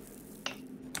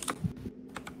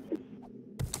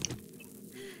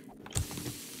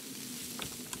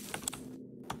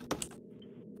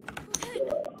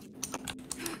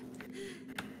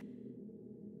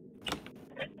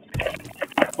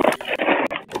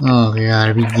 Oh god, I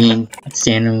regained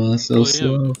stamina so William,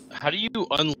 slow. how do you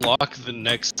unlock the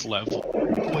next level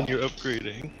when you're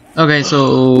upgrading? Okay,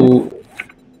 so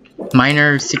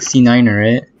Miner 69er,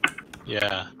 right?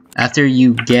 Yeah. After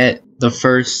you get the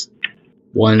first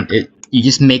one, you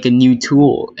just make a new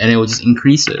tool and it will just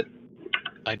increase it.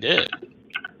 I did.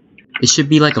 It should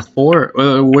be like a 4.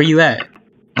 Where you at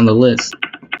on the list?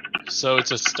 So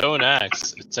it's a stone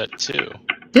axe. It's at 2.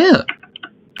 Yeah.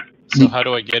 So how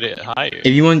do I get it higher?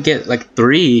 If you want to get like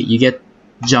 3, you get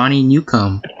Johnny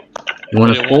Newcomb. You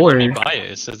want But a it won't 4? let me buy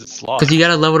it. It says it's locked. Because you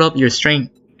gotta level up your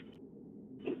strength.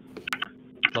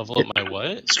 Level up my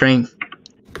what? Strength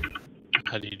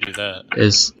How do you do that?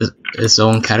 is its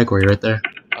own category right there.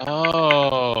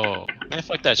 Oh, man,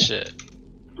 fuck that shit.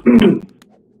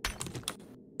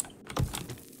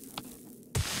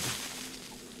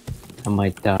 I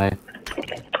might die.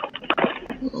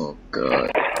 Oh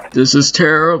god. This is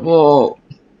terrible.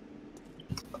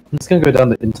 I'm just gonna go down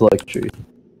the intellect tree.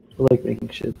 I like making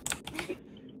shit.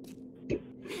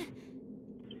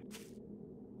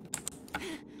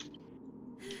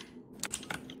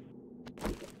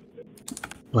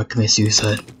 Why commit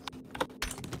suicide?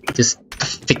 Just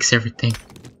fix everything.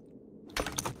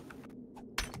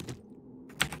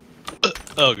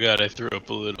 Oh god, I threw up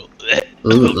a little.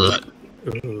 Ugh.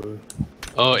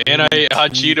 Oh, and I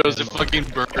hot Cheetos and fucking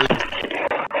burgers.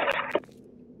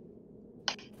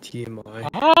 TMI.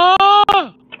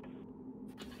 Ah!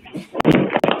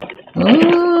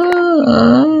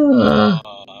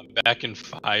 I'm back in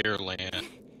Fireland.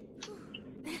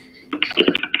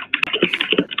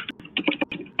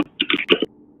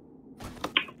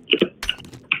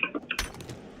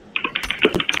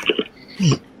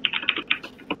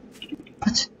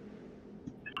 What?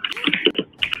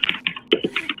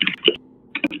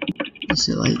 Is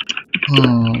it like?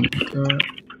 Oh my god.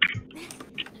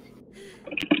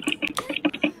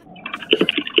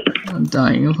 I'm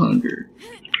dying of hunger.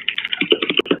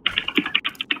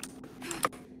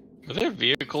 Are there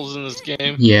vehicles in this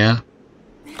game? Yeah.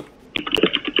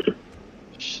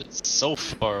 Shit's so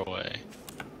far away.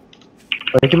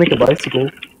 I can make a bicycle.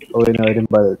 Oh wait, no, I didn't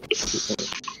buy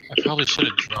that. I probably should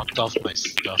have dropped off my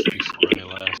stuff before I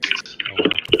left. Oh, well.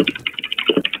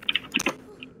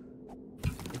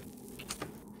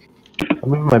 I'm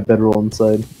moving my bedroll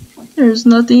inside. There's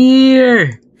nothing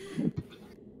here.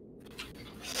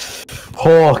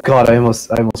 Oh god, I almost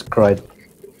cried.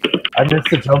 I missed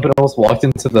the jump and almost walked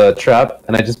into the trap,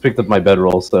 and I just picked up my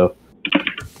bedroll, so.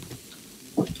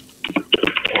 Plain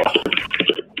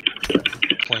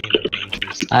and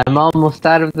dangerous. I'm almost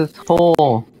out of this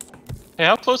hole. Hey,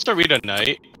 how close are we to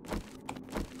night?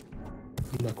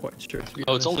 I'm not quite sure. To be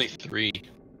Oh, it's honest. only 3.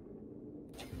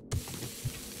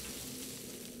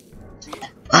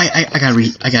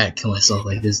 I gotta kill myself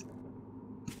like this.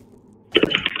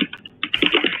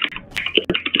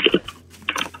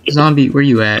 Zombie, where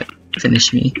you at?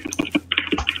 Finish me.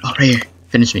 Oh, right here.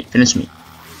 Finish me. Finish me.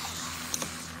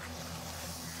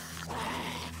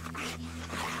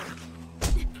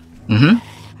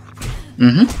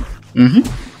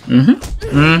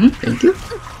 Thank you.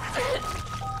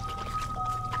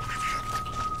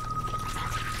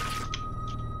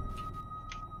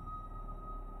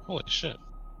 Holy shit.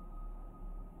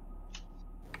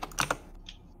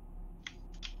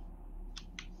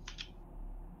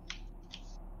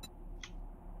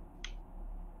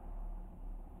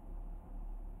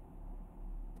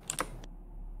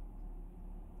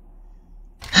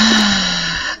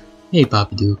 Hey,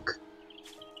 Papa Duke.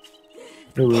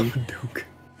 Duke.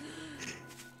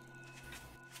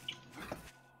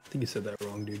 I think you said that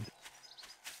wrong, dude.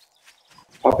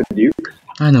 Papa Duke?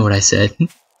 I know what I said.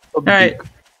 Alright.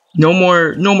 No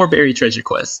more buried treasure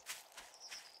quests.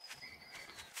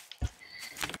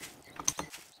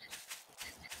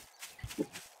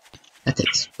 That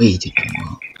takes way too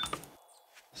long.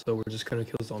 So we're just gonna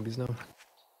kill zombies now.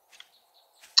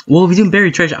 Well, if you're doing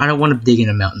buried treasure, I don't want to dig in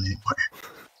a mountain anymore.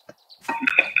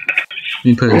 Let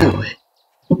me put it that way.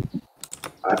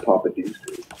 I pop a deuce.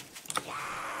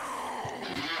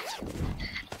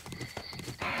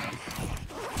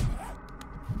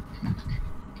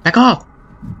 Back off!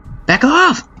 Back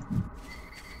off!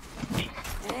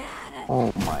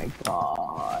 Oh my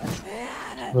god.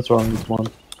 What's wrong with this one?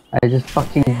 I just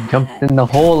fucking jumped in the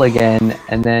hole again,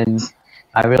 and then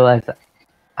I realized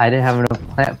I didn't have enough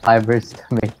plant fibers to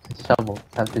make the shovel. So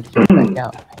I have to jump back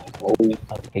out.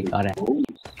 Okay, got it.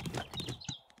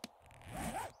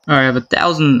 Alright, I have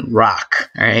 1,000 rock.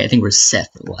 Alright, I think we're set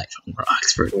for life on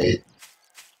rocks for a bit.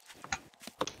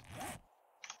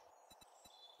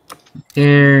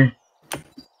 Repair.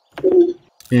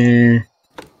 Repair.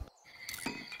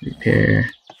 Repair.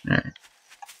 Alright.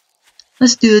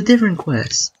 Let's do a different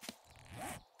quest.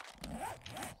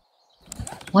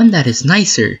 One that is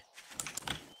nicer.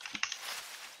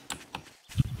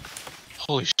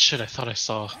 Holy shit, I thought I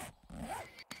saw.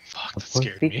 Fuck, that A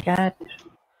scared me. pussycat?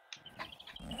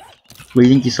 What do you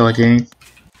think you saw, James?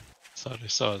 Thought I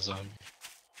saw a zombie.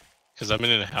 Because I'm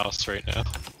in a house right now.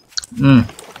 Hmm.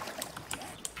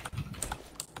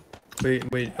 Wait,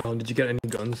 did you get any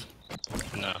guns?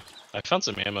 No. I found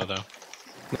some ammo though.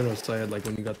 No, Syed, like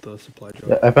when you got the supply drop.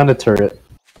 Yeah, I found a turret.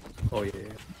 Oh, yeah.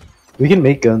 We can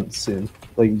make guns soon.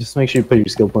 Like, just make sure you put your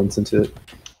skill points into it.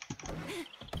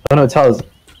 Oh no, tell us.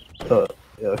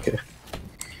 Yeah, okay.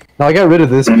 Now I got rid of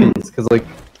this piece because, like,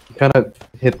 you kind of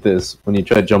hit this when you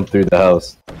try to jump through the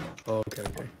house. Oh, okay.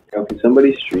 Yo, can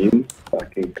somebody stream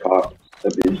fucking cop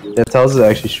Division? Yeah, Tals is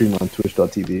actually streaming on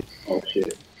Twitch.tv. Oh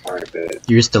shit. Alright, bet.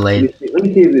 You're just delayed. Let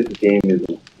me see if this game is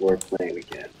worth playing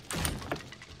again.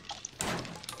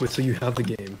 Wait, so you have the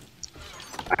game?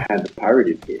 I had the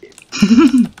pirated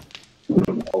game.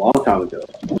 A long time ago.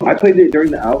 I played it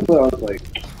during the alpha, I was like,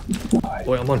 why?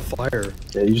 Boy, I'm on fire.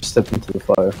 Yeah, you just stepped into the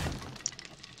fire.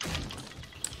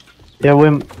 Yeah,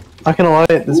 Wim, not gonna lie,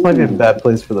 this might be a bad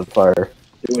place for the fire.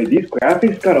 Wait, these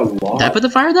graphics got a lot Did I put the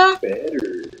fire down?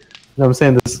 better. No, I'm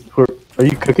saying this. Are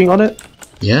you cooking on it?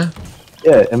 Yeah.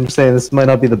 Yeah, I'm saying this might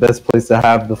not be the best place to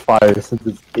have the fire since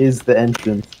it is the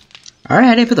entrance. Alright,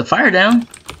 I didn't put the fire down.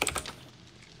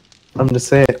 I'm just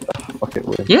saying. Oh, fuck it,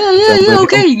 Wim. Yeah,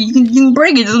 okay. You can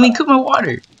break it. Just let me cook my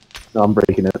water. No, I'm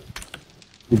breaking it.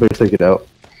 You better take it out.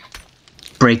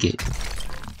 Break it.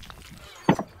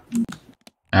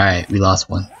 Alright, we lost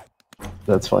one.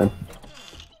 That's fine.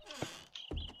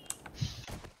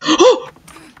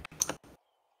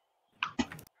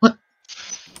 What?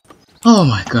 Oh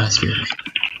my god, that scared me.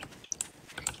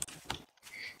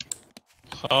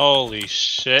 Holy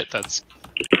shit, that's.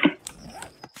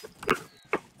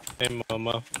 Hey,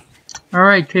 Mama.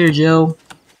 Alright, Trader Joe.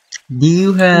 Do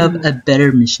you have a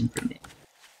better mission for me?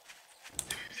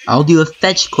 I'll do a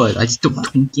fetch quest. I just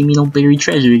don't give me no buried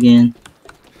treasure again.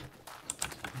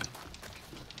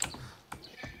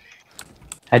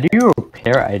 How do you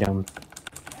repair items?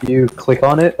 You click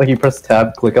on it, like you press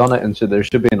tab, click on it, and there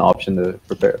should be an option to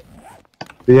repair.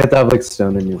 But you have to have like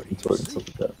stone in your inventory and stuff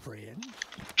like that.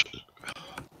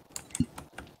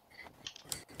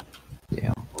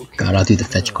 Yeah. God, I'll do the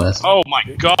fetch quest. Oh my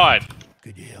god!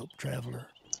 Could you help, traveler?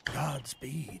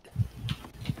 Godspeed.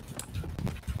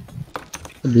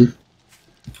 Dude.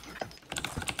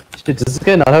 Shit, does this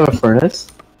guy not have a furnace?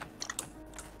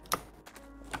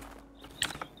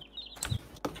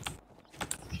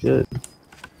 Good.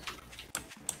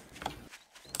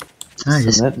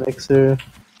 Alright, Cement mixer.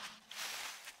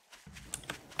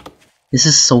 this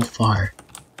is so far.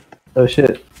 Oh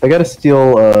shit, I gotta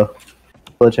steal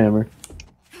sledgehammer.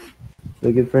 Is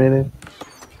that good for anything?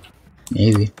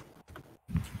 Maybe.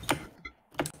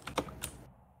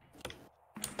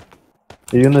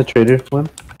 Are you in the trader, Wim?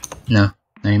 No, not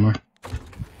anymore.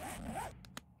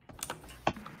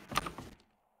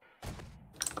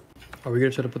 Are we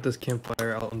gonna try to put this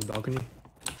campfire out on the balcony?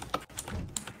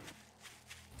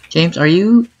 James, are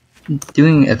you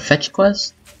doing a fetch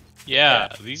quest? Yeah,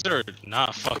 these are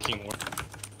not fucking working.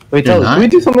 Wait, You're tell us, not? can we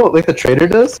do something like the trader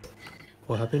does?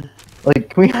 What happened? Like,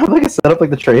 can we have like a setup like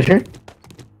the trader? You know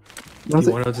what I'm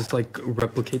You wanna just like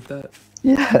replicate that?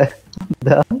 saying? Yeah.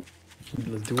 Down.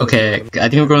 Let's do it. Okay, I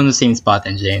think we're going to the same spot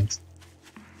then, James.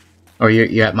 Or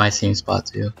you're at my same spot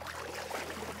too.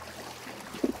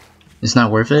 It's not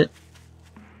worth it?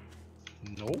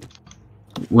 Nope.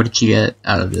 What did you get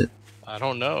out of it? I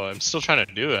don't know. I'm still trying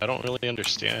to do it. I don't really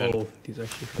understand. Oh, these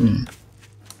actually.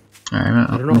 Alright,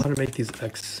 I don't know how to make these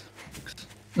X.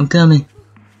 I'm coming.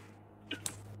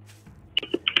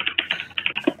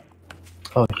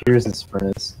 Oh, here's this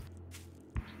furnace.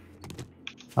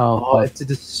 Oh, Oh, fuck. it's a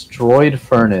destroyed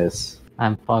furnace.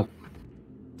 I'm fucked.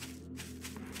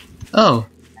 Oh,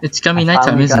 it's gonna be I nighttime,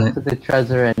 finally isn't got it? to the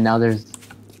treasure and now there's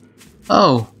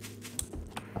Oh,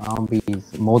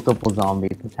 zombies, multiple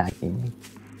zombies attacking me.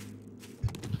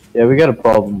 Yeah, we got a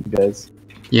problem, guys.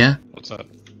 yeah. What's up?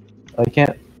 I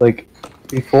can't, like,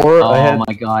 before I Oh had...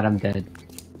 my god, I'm dead.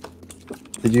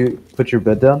 Did you put your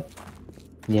bed down?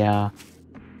 Yeah,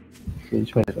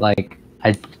 Which way? like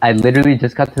I literally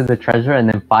just got to the treasure and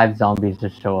then 5 zombies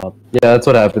just show up. Yeah, that's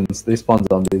what happens. They spawn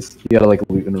zombies. You gotta, like,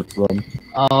 loot and run.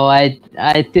 Oh, I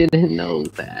didn't know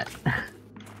that.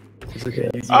 It's okay.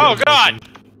 Oh god!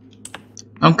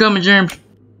 I'm coming, James.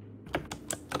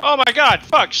 Oh my god!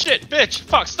 Fuck! Shit! Bitch!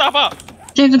 Fuck! Stop up!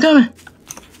 James, I'm coming.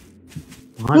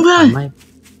 What? Hold on. Am I...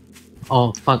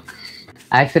 Oh fuck!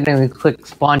 I accidentally clicked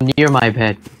spawn near my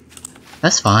bed.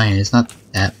 That's fine. It's not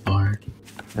that far.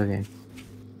 Okay.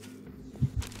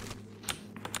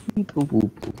 Boop, boop,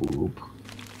 boop,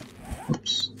 boop.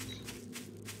 Oops.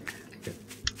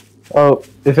 Oh,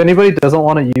 if anybody doesn't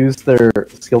want to use their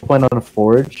skill point on a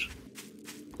forge,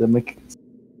 then make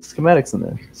schematics in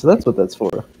there. So that's what that's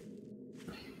for.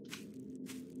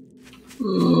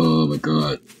 Oh my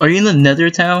god. Are you in the Nether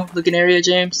town looking area,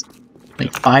 James?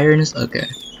 Like fire and this? Okay.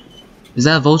 Is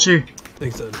that a vulture? I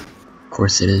think so. Of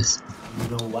course it is.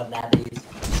 You know what that is?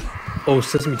 Oh,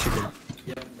 sesame chicken.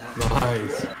 Yep, that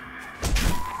Nice.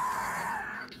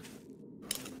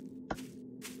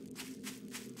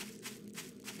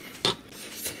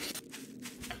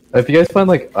 If you guys find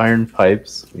like iron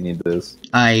pipes, we need this.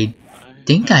 I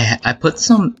think I put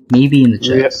some maybe in the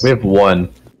chest. We have one.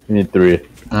 We need 3.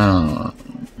 Oh.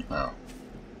 Well.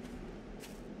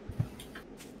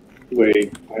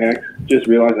 Wait, I just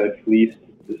realized I fleeced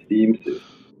the Steam system.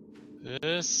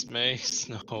 This makes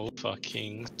no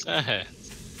fucking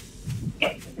sense.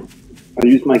 I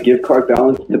used my gift card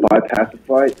balance to buy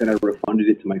Pacify, then I refunded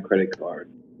it to my credit card.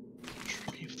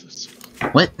 Retrieve this.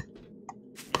 What?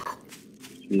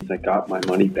 Which means I got my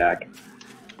money back.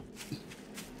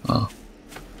 Oh.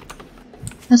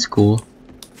 That's cool.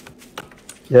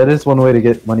 Yeah, it is one way to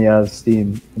get money out of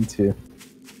Steam into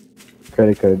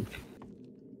credit card.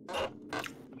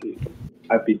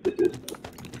 I beat the system.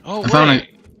 Oh I found wait.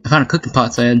 I found a cooking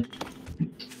pot, Sad.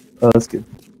 Oh, that's good.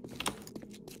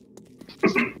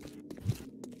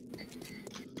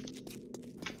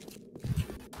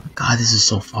 God, this is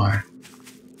so far.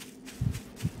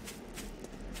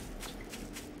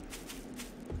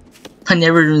 I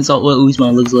never even saw what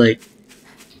Uzman looks like.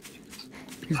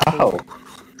 How?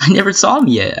 I never saw him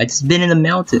yet. I just been in the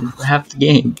mountain for half the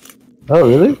game. Oh,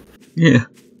 really? Yeah.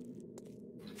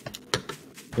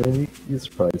 Yeah, you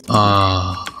surprised.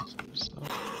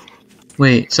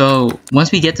 Wait, so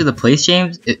once we get to the place,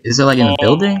 James, is it like in a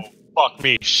building? Fuck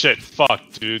me. Shit. Fuck,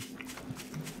 dude.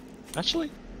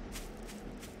 Actually.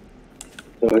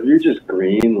 So if you're just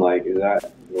green, like, is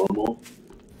that normal?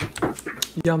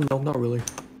 Yeah, no, not really.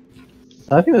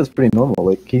 I think that's pretty normal.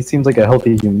 Like, he seems like a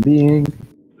healthy human being.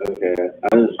 Okay,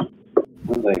 I was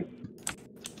like,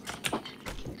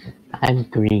 I'm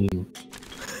green.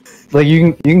 Like,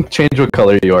 you can change what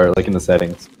color you are, like in the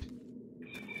settings.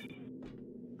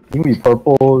 You can be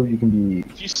purple. You can be.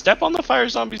 If you step on the fire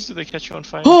zombies, do they catch you on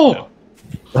fire? Oh!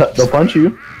 They'll punch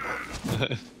you. No.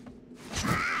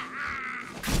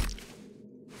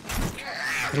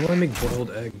 How do I make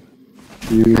boiled egg?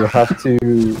 You have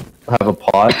to have a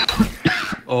pot.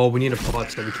 Oh, we need a pot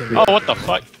so we can't. Oh, what the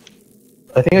fuck?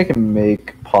 I think I can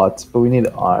make pots, but we need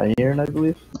iron, I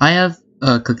believe. I have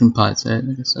a cooking pot, Sad,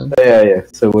 like I said. Oh, yeah.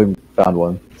 So we found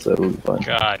one, so we'll be fine.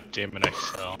 God damn it, I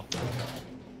fell.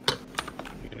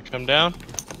 You gonna come down?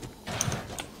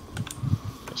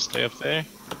 Stay up there.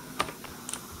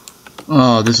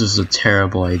 Oh, this is a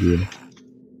terrible idea.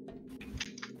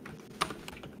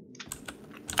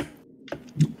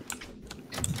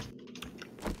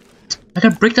 I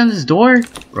gotta break down this door?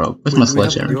 Bro, where's my Do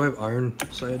sledgehammer? you have iron,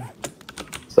 Syed?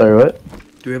 Sorry, what?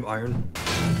 Do we have iron?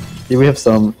 Yeah, we have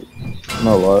some.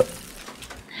 Not a lot.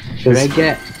 Should I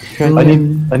get?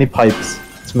 I need pipes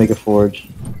to make a forge.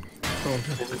 Oh,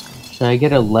 okay. Should I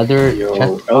get a leather yo,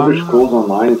 chest Elder armor? Scrolls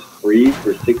Online is free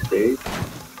for 6 days.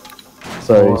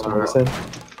 Sorry, what were you saying?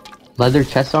 Leather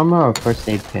chest armor or first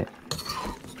aid kit?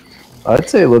 I'd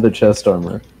say leather chest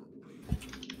armor.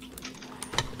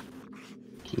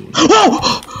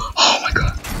 Oh! Oh my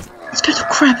god. This scared the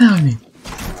crap out of me.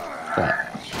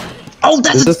 Oh,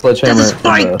 There's a that's sledgehammer a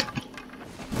spike! in the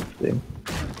thing.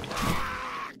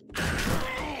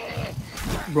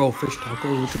 Bro, fish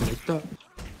tacos, we should make that.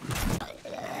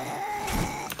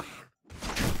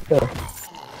 Yeah.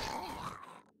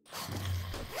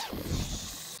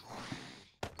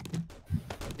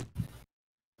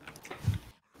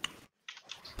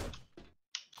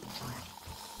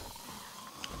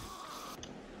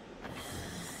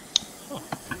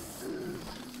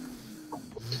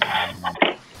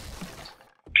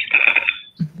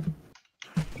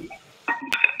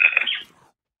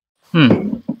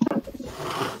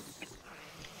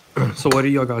 So what are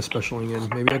y'all guys specializing in?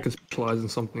 Maybe I could specialize in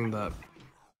something that.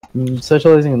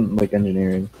 Specializing in like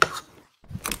engineering.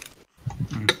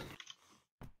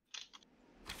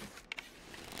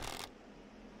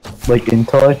 Like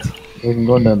intellect. We can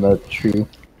go down that tree.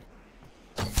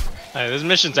 Hey, this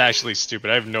mission's actually stupid.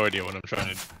 I have no idea what I'm trying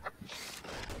to do.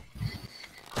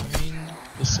 I mean,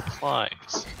 the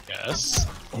supplies. Yes.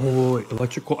 Oh, wait,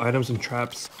 electrical items and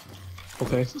traps.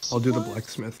 Okay, I'll do the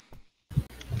blacksmith.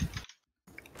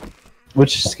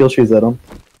 Which skill tree is that on?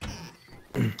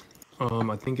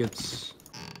 I think it's.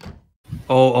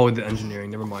 Oh, the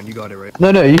engineering. Never mind. You got it right. No,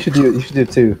 you should do it. You should do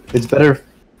it too. It's better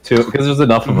Two, because there's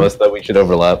enough of us that we should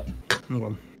overlap.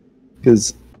 Okay.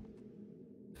 because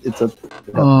it's a.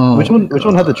 Oh, which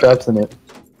one had the traps in it?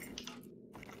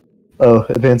 Oh,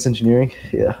 advanced engineering.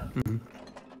 Yeah. Mm-hmm.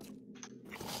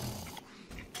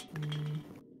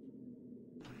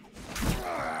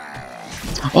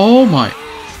 Oh my!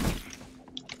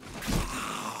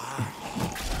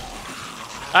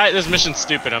 Alright, this mission's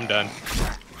stupid, I'm done.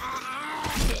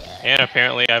 And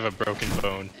apparently I have a broken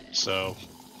bone, so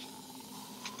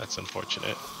that's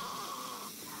unfortunate.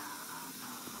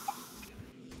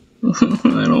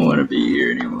 I don't want to be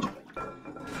here anymore.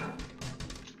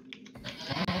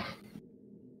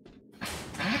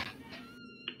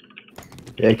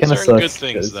 Yeah, it kind of Certain sucks. good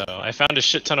things 'cause- though. I found a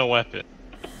shit ton of weapons.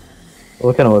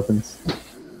 What kind of weapons?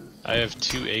 I have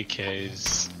 2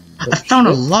 AKs. I found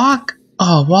a lock.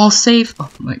 Oh, wall safe.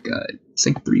 Oh my god, it's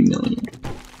like 3 million.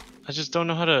 I just don't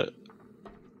know how to.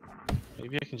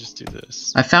 Maybe I can just do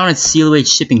this. I found a seal-away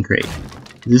shipping crate.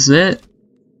 Is this it?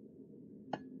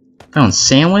 Found a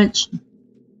sandwich.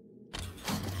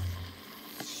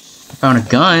 I found a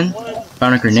gun.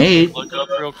 Found a grenade. Look up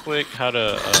real quick how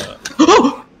to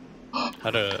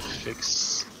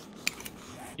fix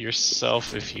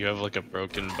yourself if you have like a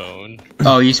broken bone.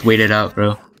 Oh, you just wait it out,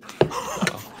 bro.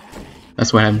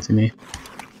 That's what happened to me.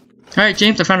 Alright,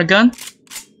 James, I found a gun.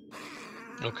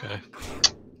 Okay.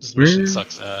 This mission Really?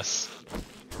 sucks ass.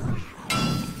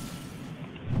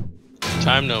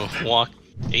 Time to walk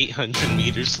 800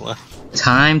 meters left.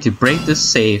 Time to break the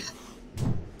safe.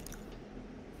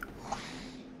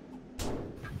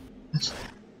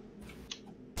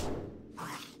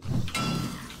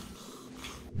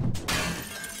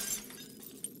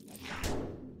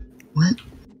 What?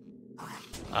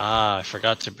 Ah, I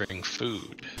forgot to bring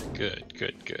food. Good,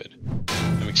 good, good.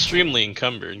 I'm extremely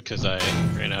encumbered because I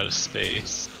ran out of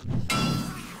space.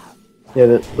 Yeah,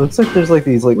 it looks like there's like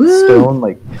these like Woo! stone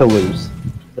like pillars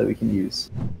that we can use.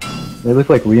 They look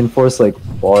like reinforced like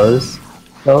bars.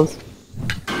 Fellas.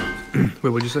 Wait,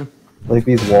 what'd you say? Like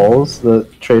these walls the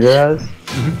trader has.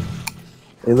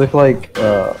 They look like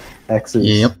X's.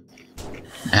 Yep.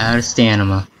 Out of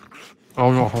stamina. I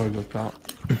don't know how to look that.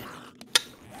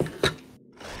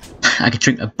 I could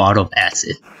drink a bottle of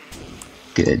acid.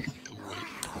 Good.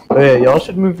 Oh yeah, y'all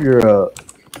should move your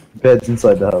beds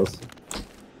inside the house.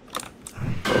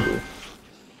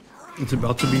 It's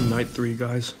about to be night 3,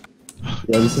 guys.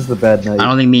 Yeah, this is the bad night. I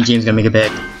don't think me and James gonna make it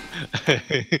back.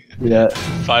 Yeah,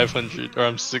 500 or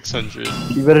I'm 600.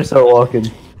 you better start walking.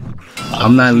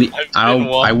 I'm not. I've been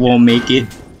I won't make it.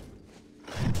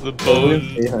 The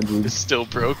bone 800. is still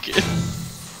broken.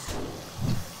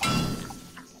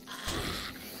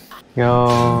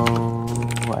 Yo,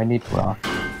 I need rock.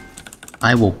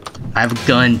 I will. I have a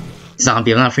gun,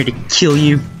 zombie. I'm not afraid to kill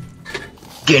you.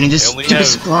 Get in this I only stupid have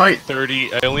spot.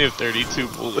 30. I only have 32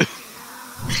 bullets.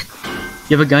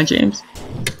 You have a gun, James?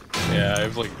 Yeah, I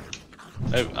have like.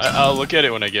 I'll look at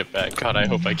it when I get back. God, I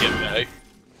hope I get back.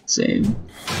 Same.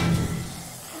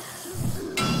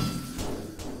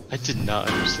 I did not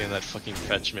understand that fucking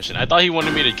fetch mission. I thought he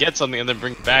wanted me to get something and then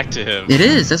bring it back to him. It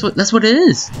is. That's what it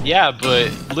is. Yeah, but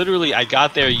literally, I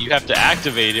got there. You have to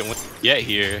activate it when you get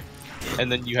here, and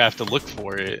then you have to look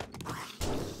for it.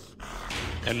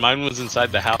 And mine was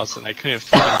inside the house, and I couldn't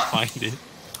fucking find it.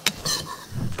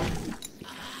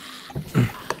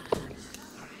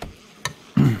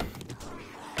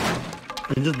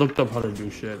 I just looked up how to do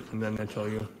shit, and then I tell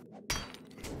you.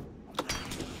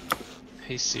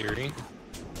 Hey Siri,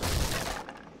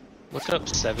 look up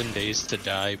 7 Days to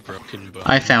Die Broken Bone.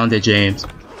 I found it, James.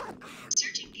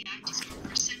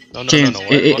 No, James, what?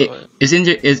 it's in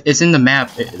it's in the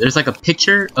map. There's like a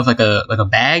picture of like a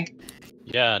bag.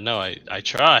 Yeah, no, I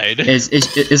tried.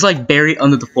 It's like buried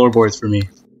under the floorboards for me.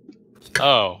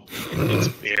 Oh, it's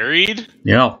buried?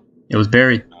 Yeah, it was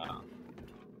buried.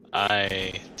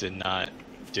 I did not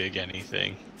dig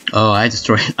anything. Oh, I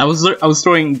destroyed. I was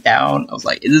throwing down. I was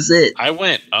like, "Is this it?" I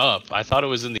went up. I thought it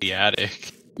was in the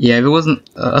attic. Yeah, if it wasn't,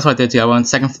 that's what I did too. I went on the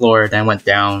second floor, then I went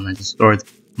down. I just destroyed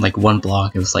like one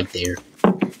block. It was like there.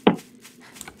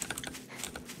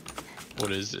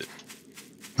 What is it?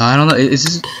 I don't know.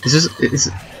 It's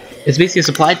basically a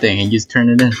supply thing, and you just turn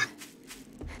it in.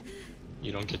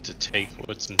 You don't get to take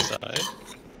what's inside.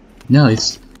 No,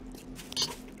 it's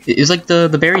like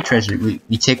the berry treasure.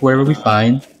 We take whatever we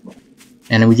find,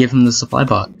 and then we give him the supply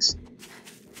box.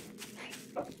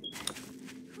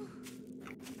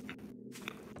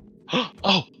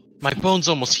 Oh, my bone's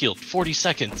almost healed. 40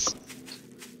 seconds.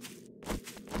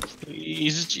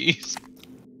 Please, jeez.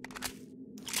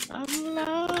 I'm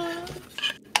alive.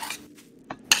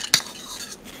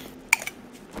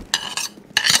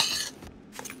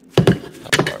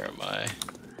 How far am I?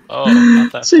 Oh,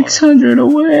 not that 600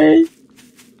 away.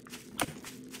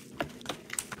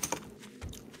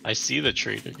 I see the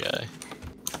trader guy.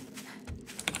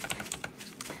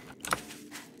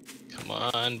 Come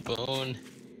on, Bone.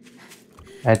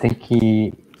 I think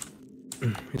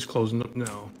he's closing up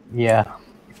now. Yeah.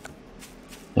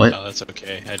 What? No, that's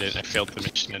okay. I failed the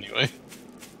mission anyway.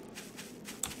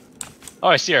 Oh,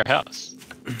 I see our house.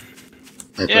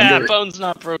 Yeah, Bone's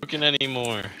not broken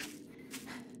anymore.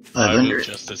 I move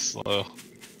just as slow.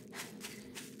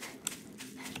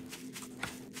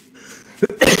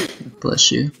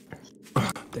 Bless you.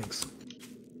 Thanks.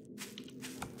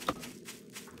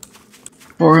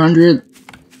 400.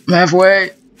 I'm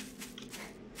halfway.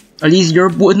 Are these your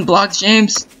wooden blocks,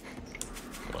 James?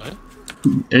 What?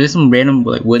 Are there some random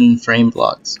like wooden frame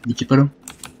blocks? Did you put them?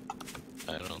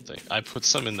 I don't think I put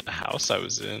some in the house I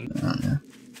was in. I don't know.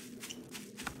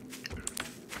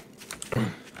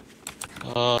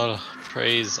 Oh,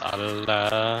 praise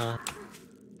Allah.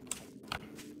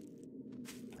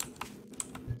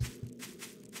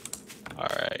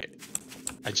 Alright.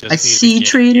 I just I need see to get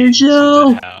Trader into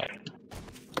Joe. the house.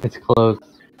 It's closed.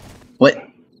 What?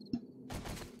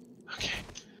 Okay.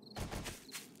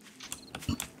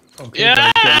 Okay, Yeah!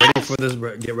 guys, get ready for this.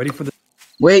 Get ready for this.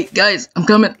 Wait, guys, I'm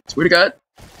coming. Swear to God.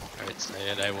 Alright,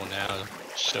 Syed, I will now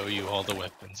show you all the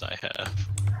weapons I have.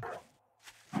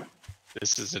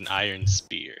 This is an iron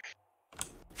spear.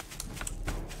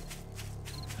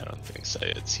 I don't think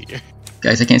Syed's here.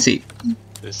 Guys, I can't see.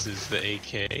 This is the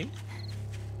AK.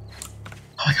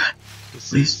 Oh my God. This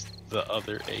Please. is the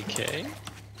other AK.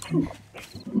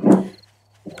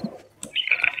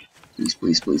 Please,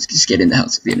 please, please. Just get in the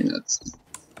house. Get in the house.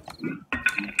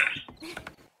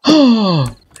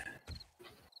 Oh!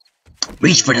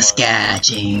 Reach for the sky,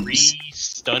 James. 3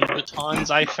 stun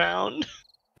batons I found.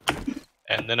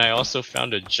 And then I also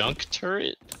found a junk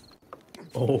turret.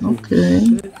 Oh, Okay.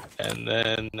 shit. And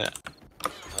then...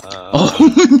 Oh!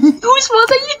 Who's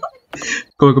that you?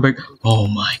 Go back. Oh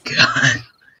my God.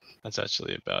 That's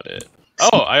actually about it.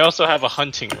 Oh, I also have a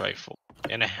hunting rifle.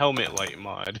 And a helmet light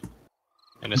mod.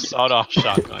 And a sawed-off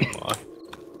shotgun mod.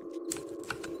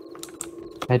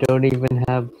 I don't even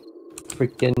have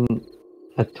freaking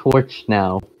a torch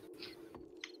now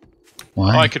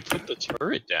Why? Oh, I could put the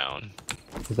turret down.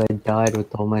 because I died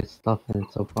with all my stuff and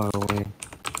it's so far away.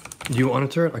 Do you want a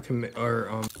turret? I can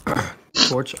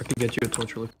torch. I can get you a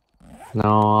torch really. No,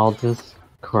 I'll just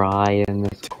cry in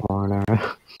this corner.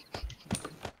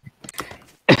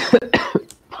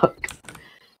 Fuck.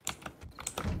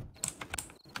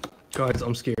 Guys,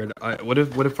 I'm scared. What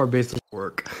if our base doesn't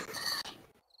work?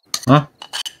 Huh?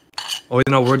 Oh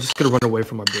no, we're just gonna run away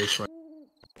from our base, right?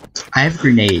 I have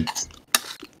grenades.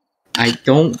 I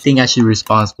don't think I should be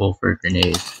responsible for a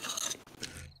grenade.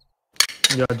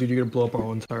 Yeah, dude, you're gonna blow up our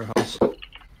whole entire house.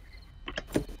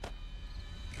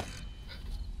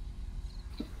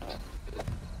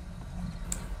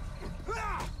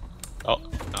 Oh,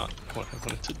 not what I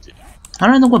wanted to do. I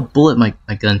don't know what bullet my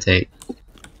gun take.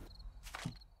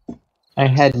 I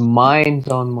had mines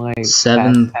on my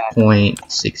backpack.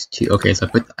 7.62. Okay, so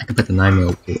I can put the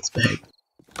 9mm bullets back.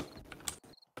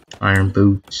 Iron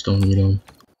boots, don't need them.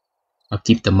 I'll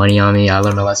keep the money on me. I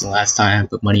learned a lesson last time. I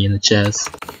put money in the chest.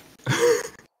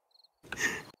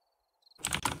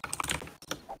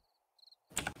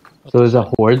 So is a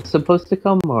horde supposed to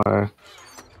come, or?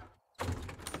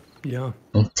 Yeah.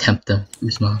 Don't tempt them,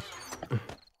 Uzma.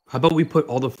 How about we put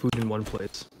all the food in one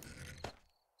place?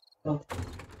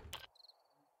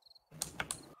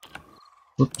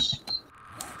 Whoops.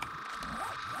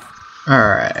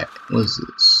 Alright, what's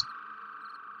this?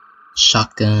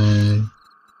 Shotgun.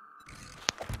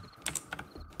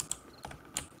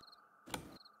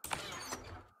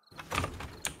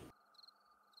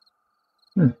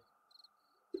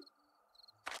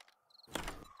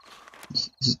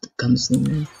 Is it the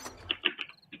gunslinger?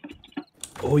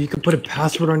 Oh, you can put a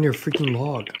password on your freaking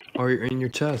log or in your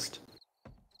chest.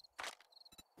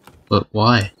 But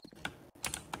why?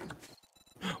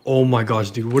 Oh my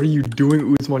gosh, dude, what are you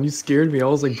doing, Usman? You scared me. I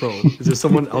was like, bro, is there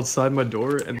someone outside my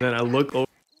door? And then I look over.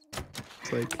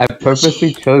 It's like, I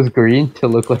purposely chose green to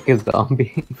look like a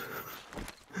zombie.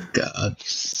 God.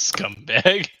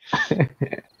 Scumbag.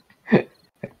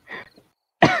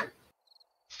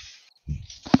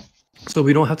 so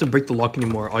we don't have to break the lock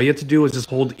anymore. All you have to do is just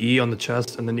hold E on the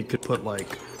chest, and then you could put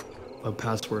like a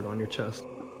password on your chest.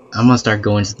 I'm gonna start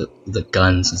going to the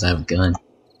gun since I have a gun.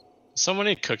 So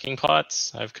many cooking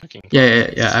pots. I have cooking pots.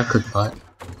 Yeah, I have cooking pot.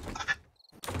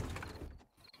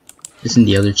 It's in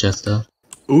the other chest though.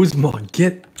 Usman,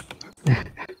 get.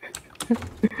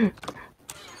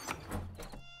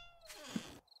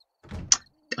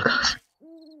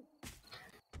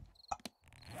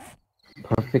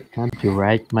 Perfect time to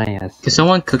write my essay. Can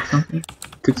someone cook something?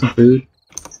 Cook some food?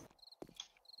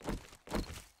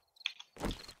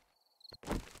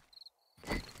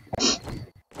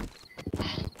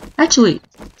 Actually,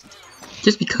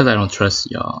 just because I don't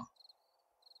trust y'all.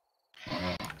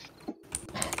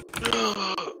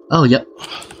 Oh, yep.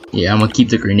 Yeah, I'm gonna keep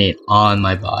the grenade on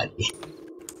my body.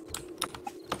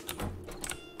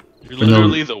 You're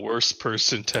literally the worst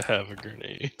person to have a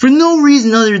grenade. For no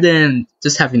reason other than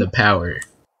just having the power.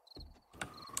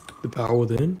 The power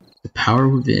within? The power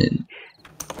within.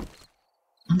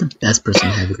 I'm the best person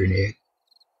to have a grenade.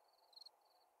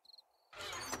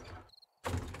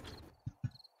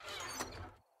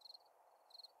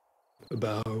 The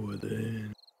power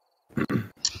within.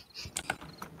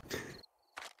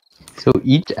 So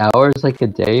each hour is like a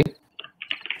day?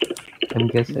 I'm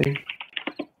guessing?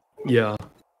 Yeah.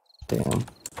 Damn.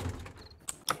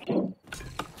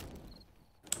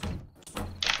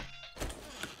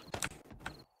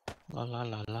 La, la,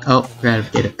 la, la, Oh, gotta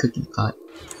get a cooking pot.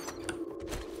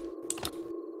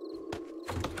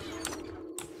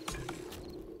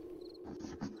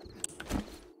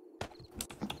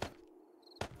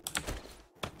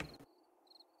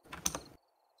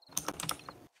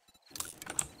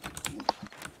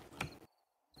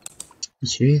 You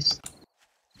serious?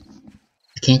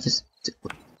 I can't just...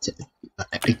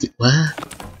 What?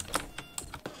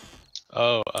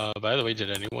 Oh, by the way, did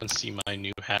anyone see my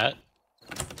new hat?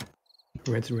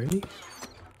 Rent's ready?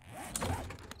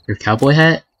 Your cowboy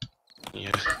hat?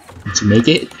 Yeah. Did you make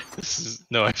it?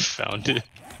 No, I found it.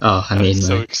 Oh, I I'm made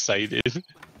so mine. excited.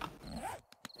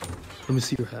 Let me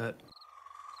see your hat.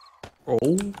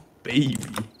 Oh, baby.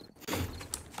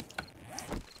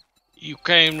 You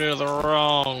came to the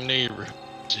wrong neighborhood,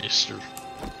 sister.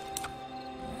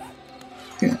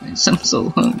 Guys, I'm so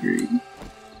hungry.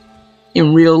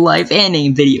 In real life and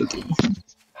in video games.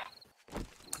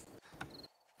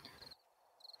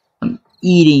 I'm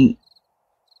eating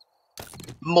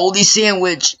moldy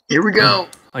sandwich. Here we go.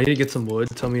 I need to get some wood.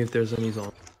 Tell me if there's any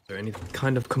zombies or any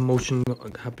kind of commotion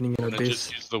happening in our I base.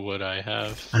 just use the wood I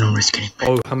have. I don't risk anything.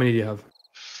 Oh, how many do you have?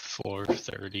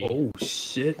 430. Oh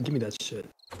shit! Give me that shit.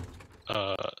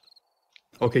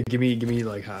 Okay, give me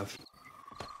like half.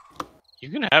 You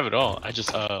can have it all. I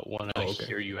just wanna okay.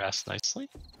 hear you ask nicely.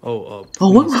 Oh, Oh,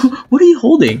 what are you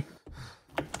holding?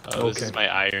 This is my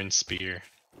iron spear.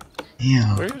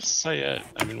 Yeah. Where's Syed?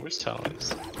 I mean, where's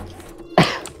Talons?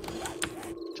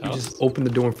 You just opened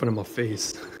the door in front of my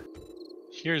face.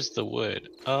 Here's the wood.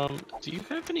 Do you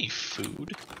have any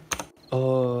food?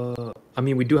 I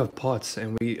mean, we do have pots,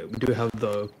 and we do have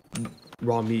the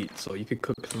raw meat, so you could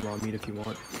cook some raw meat if you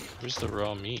want. Where's the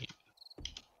raw meat?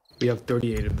 We have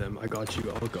 38 of them. I got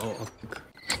you. I'll cook.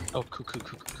 Oh,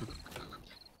 cool.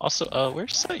 Also,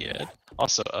 where's Syed?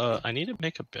 Also, I need to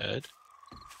make a bed.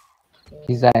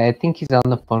 I think he's on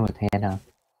the phone with Hannah.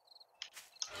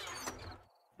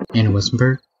 Anna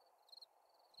Westenberg?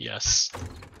 Yes.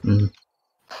 Mm.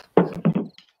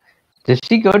 Does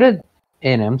she go to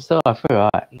A&M still? I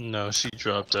forgot. No, she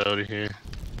dropped out of here.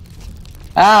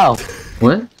 Ow!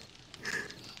 What?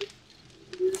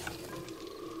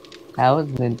 That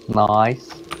wasn't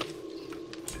nice.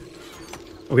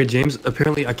 Okay, James,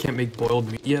 apparently I can't make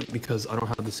boiled meat yet because I don't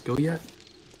have the skill yet.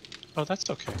 Oh, that's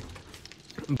okay.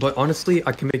 But honestly,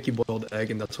 I can make you boiled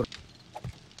egg, and that's what...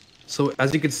 So,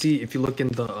 as you can see, if you look in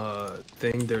the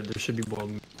thing, there should be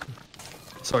boiled meat.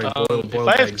 Sorry, boiled if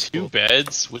I have eggs. two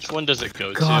beds, which one does it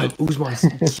go God, to? Usman,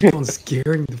 keep on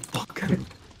scaring the fuck out of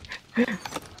me.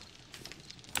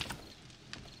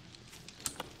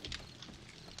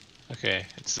 Okay,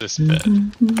 it's this bed.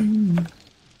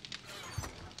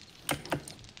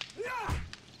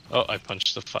 Oh, I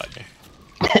punched the fire.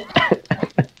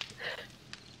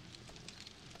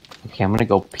 Okay, I'm gonna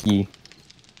go pee.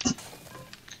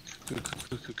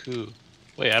 Cool.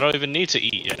 Wait, I don't even need to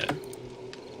eat yet.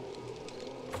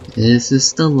 This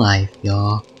is the life,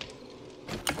 y'all.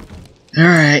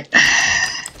 Alright.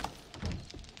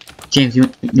 James,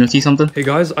 you see something? Hey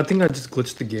guys, I think I just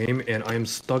glitched the game and I am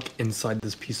stuck inside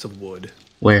this piece of wood.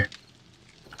 Where?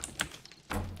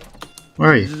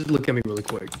 Where are you? Just look at me really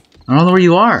quick. I don't know where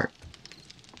you are.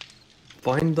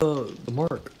 Find the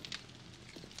mark.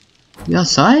 You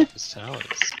outside? It's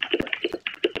Alex.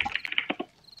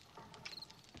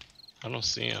 I don't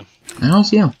see him. I don't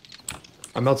see him.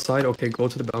 I'm outside. Okay, go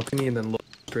to the balcony and then look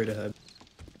straight ahead.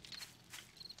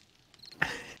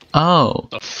 Oh.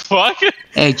 The fuck?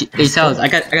 Hey, Salaz, I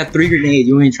got 3 grenades.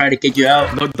 You want me to try to kick you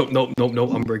out?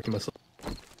 No, I'm breaking myself.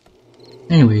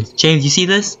 Anyways, James, you see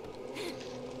this?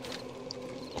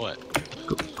 What?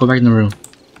 Go back in the room.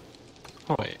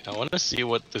 Wait, I want to see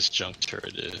what this junk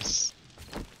turret is.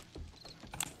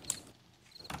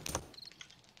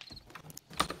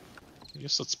 I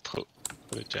guess let's put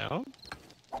it down.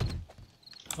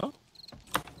 Huh?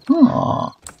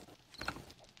 Aww.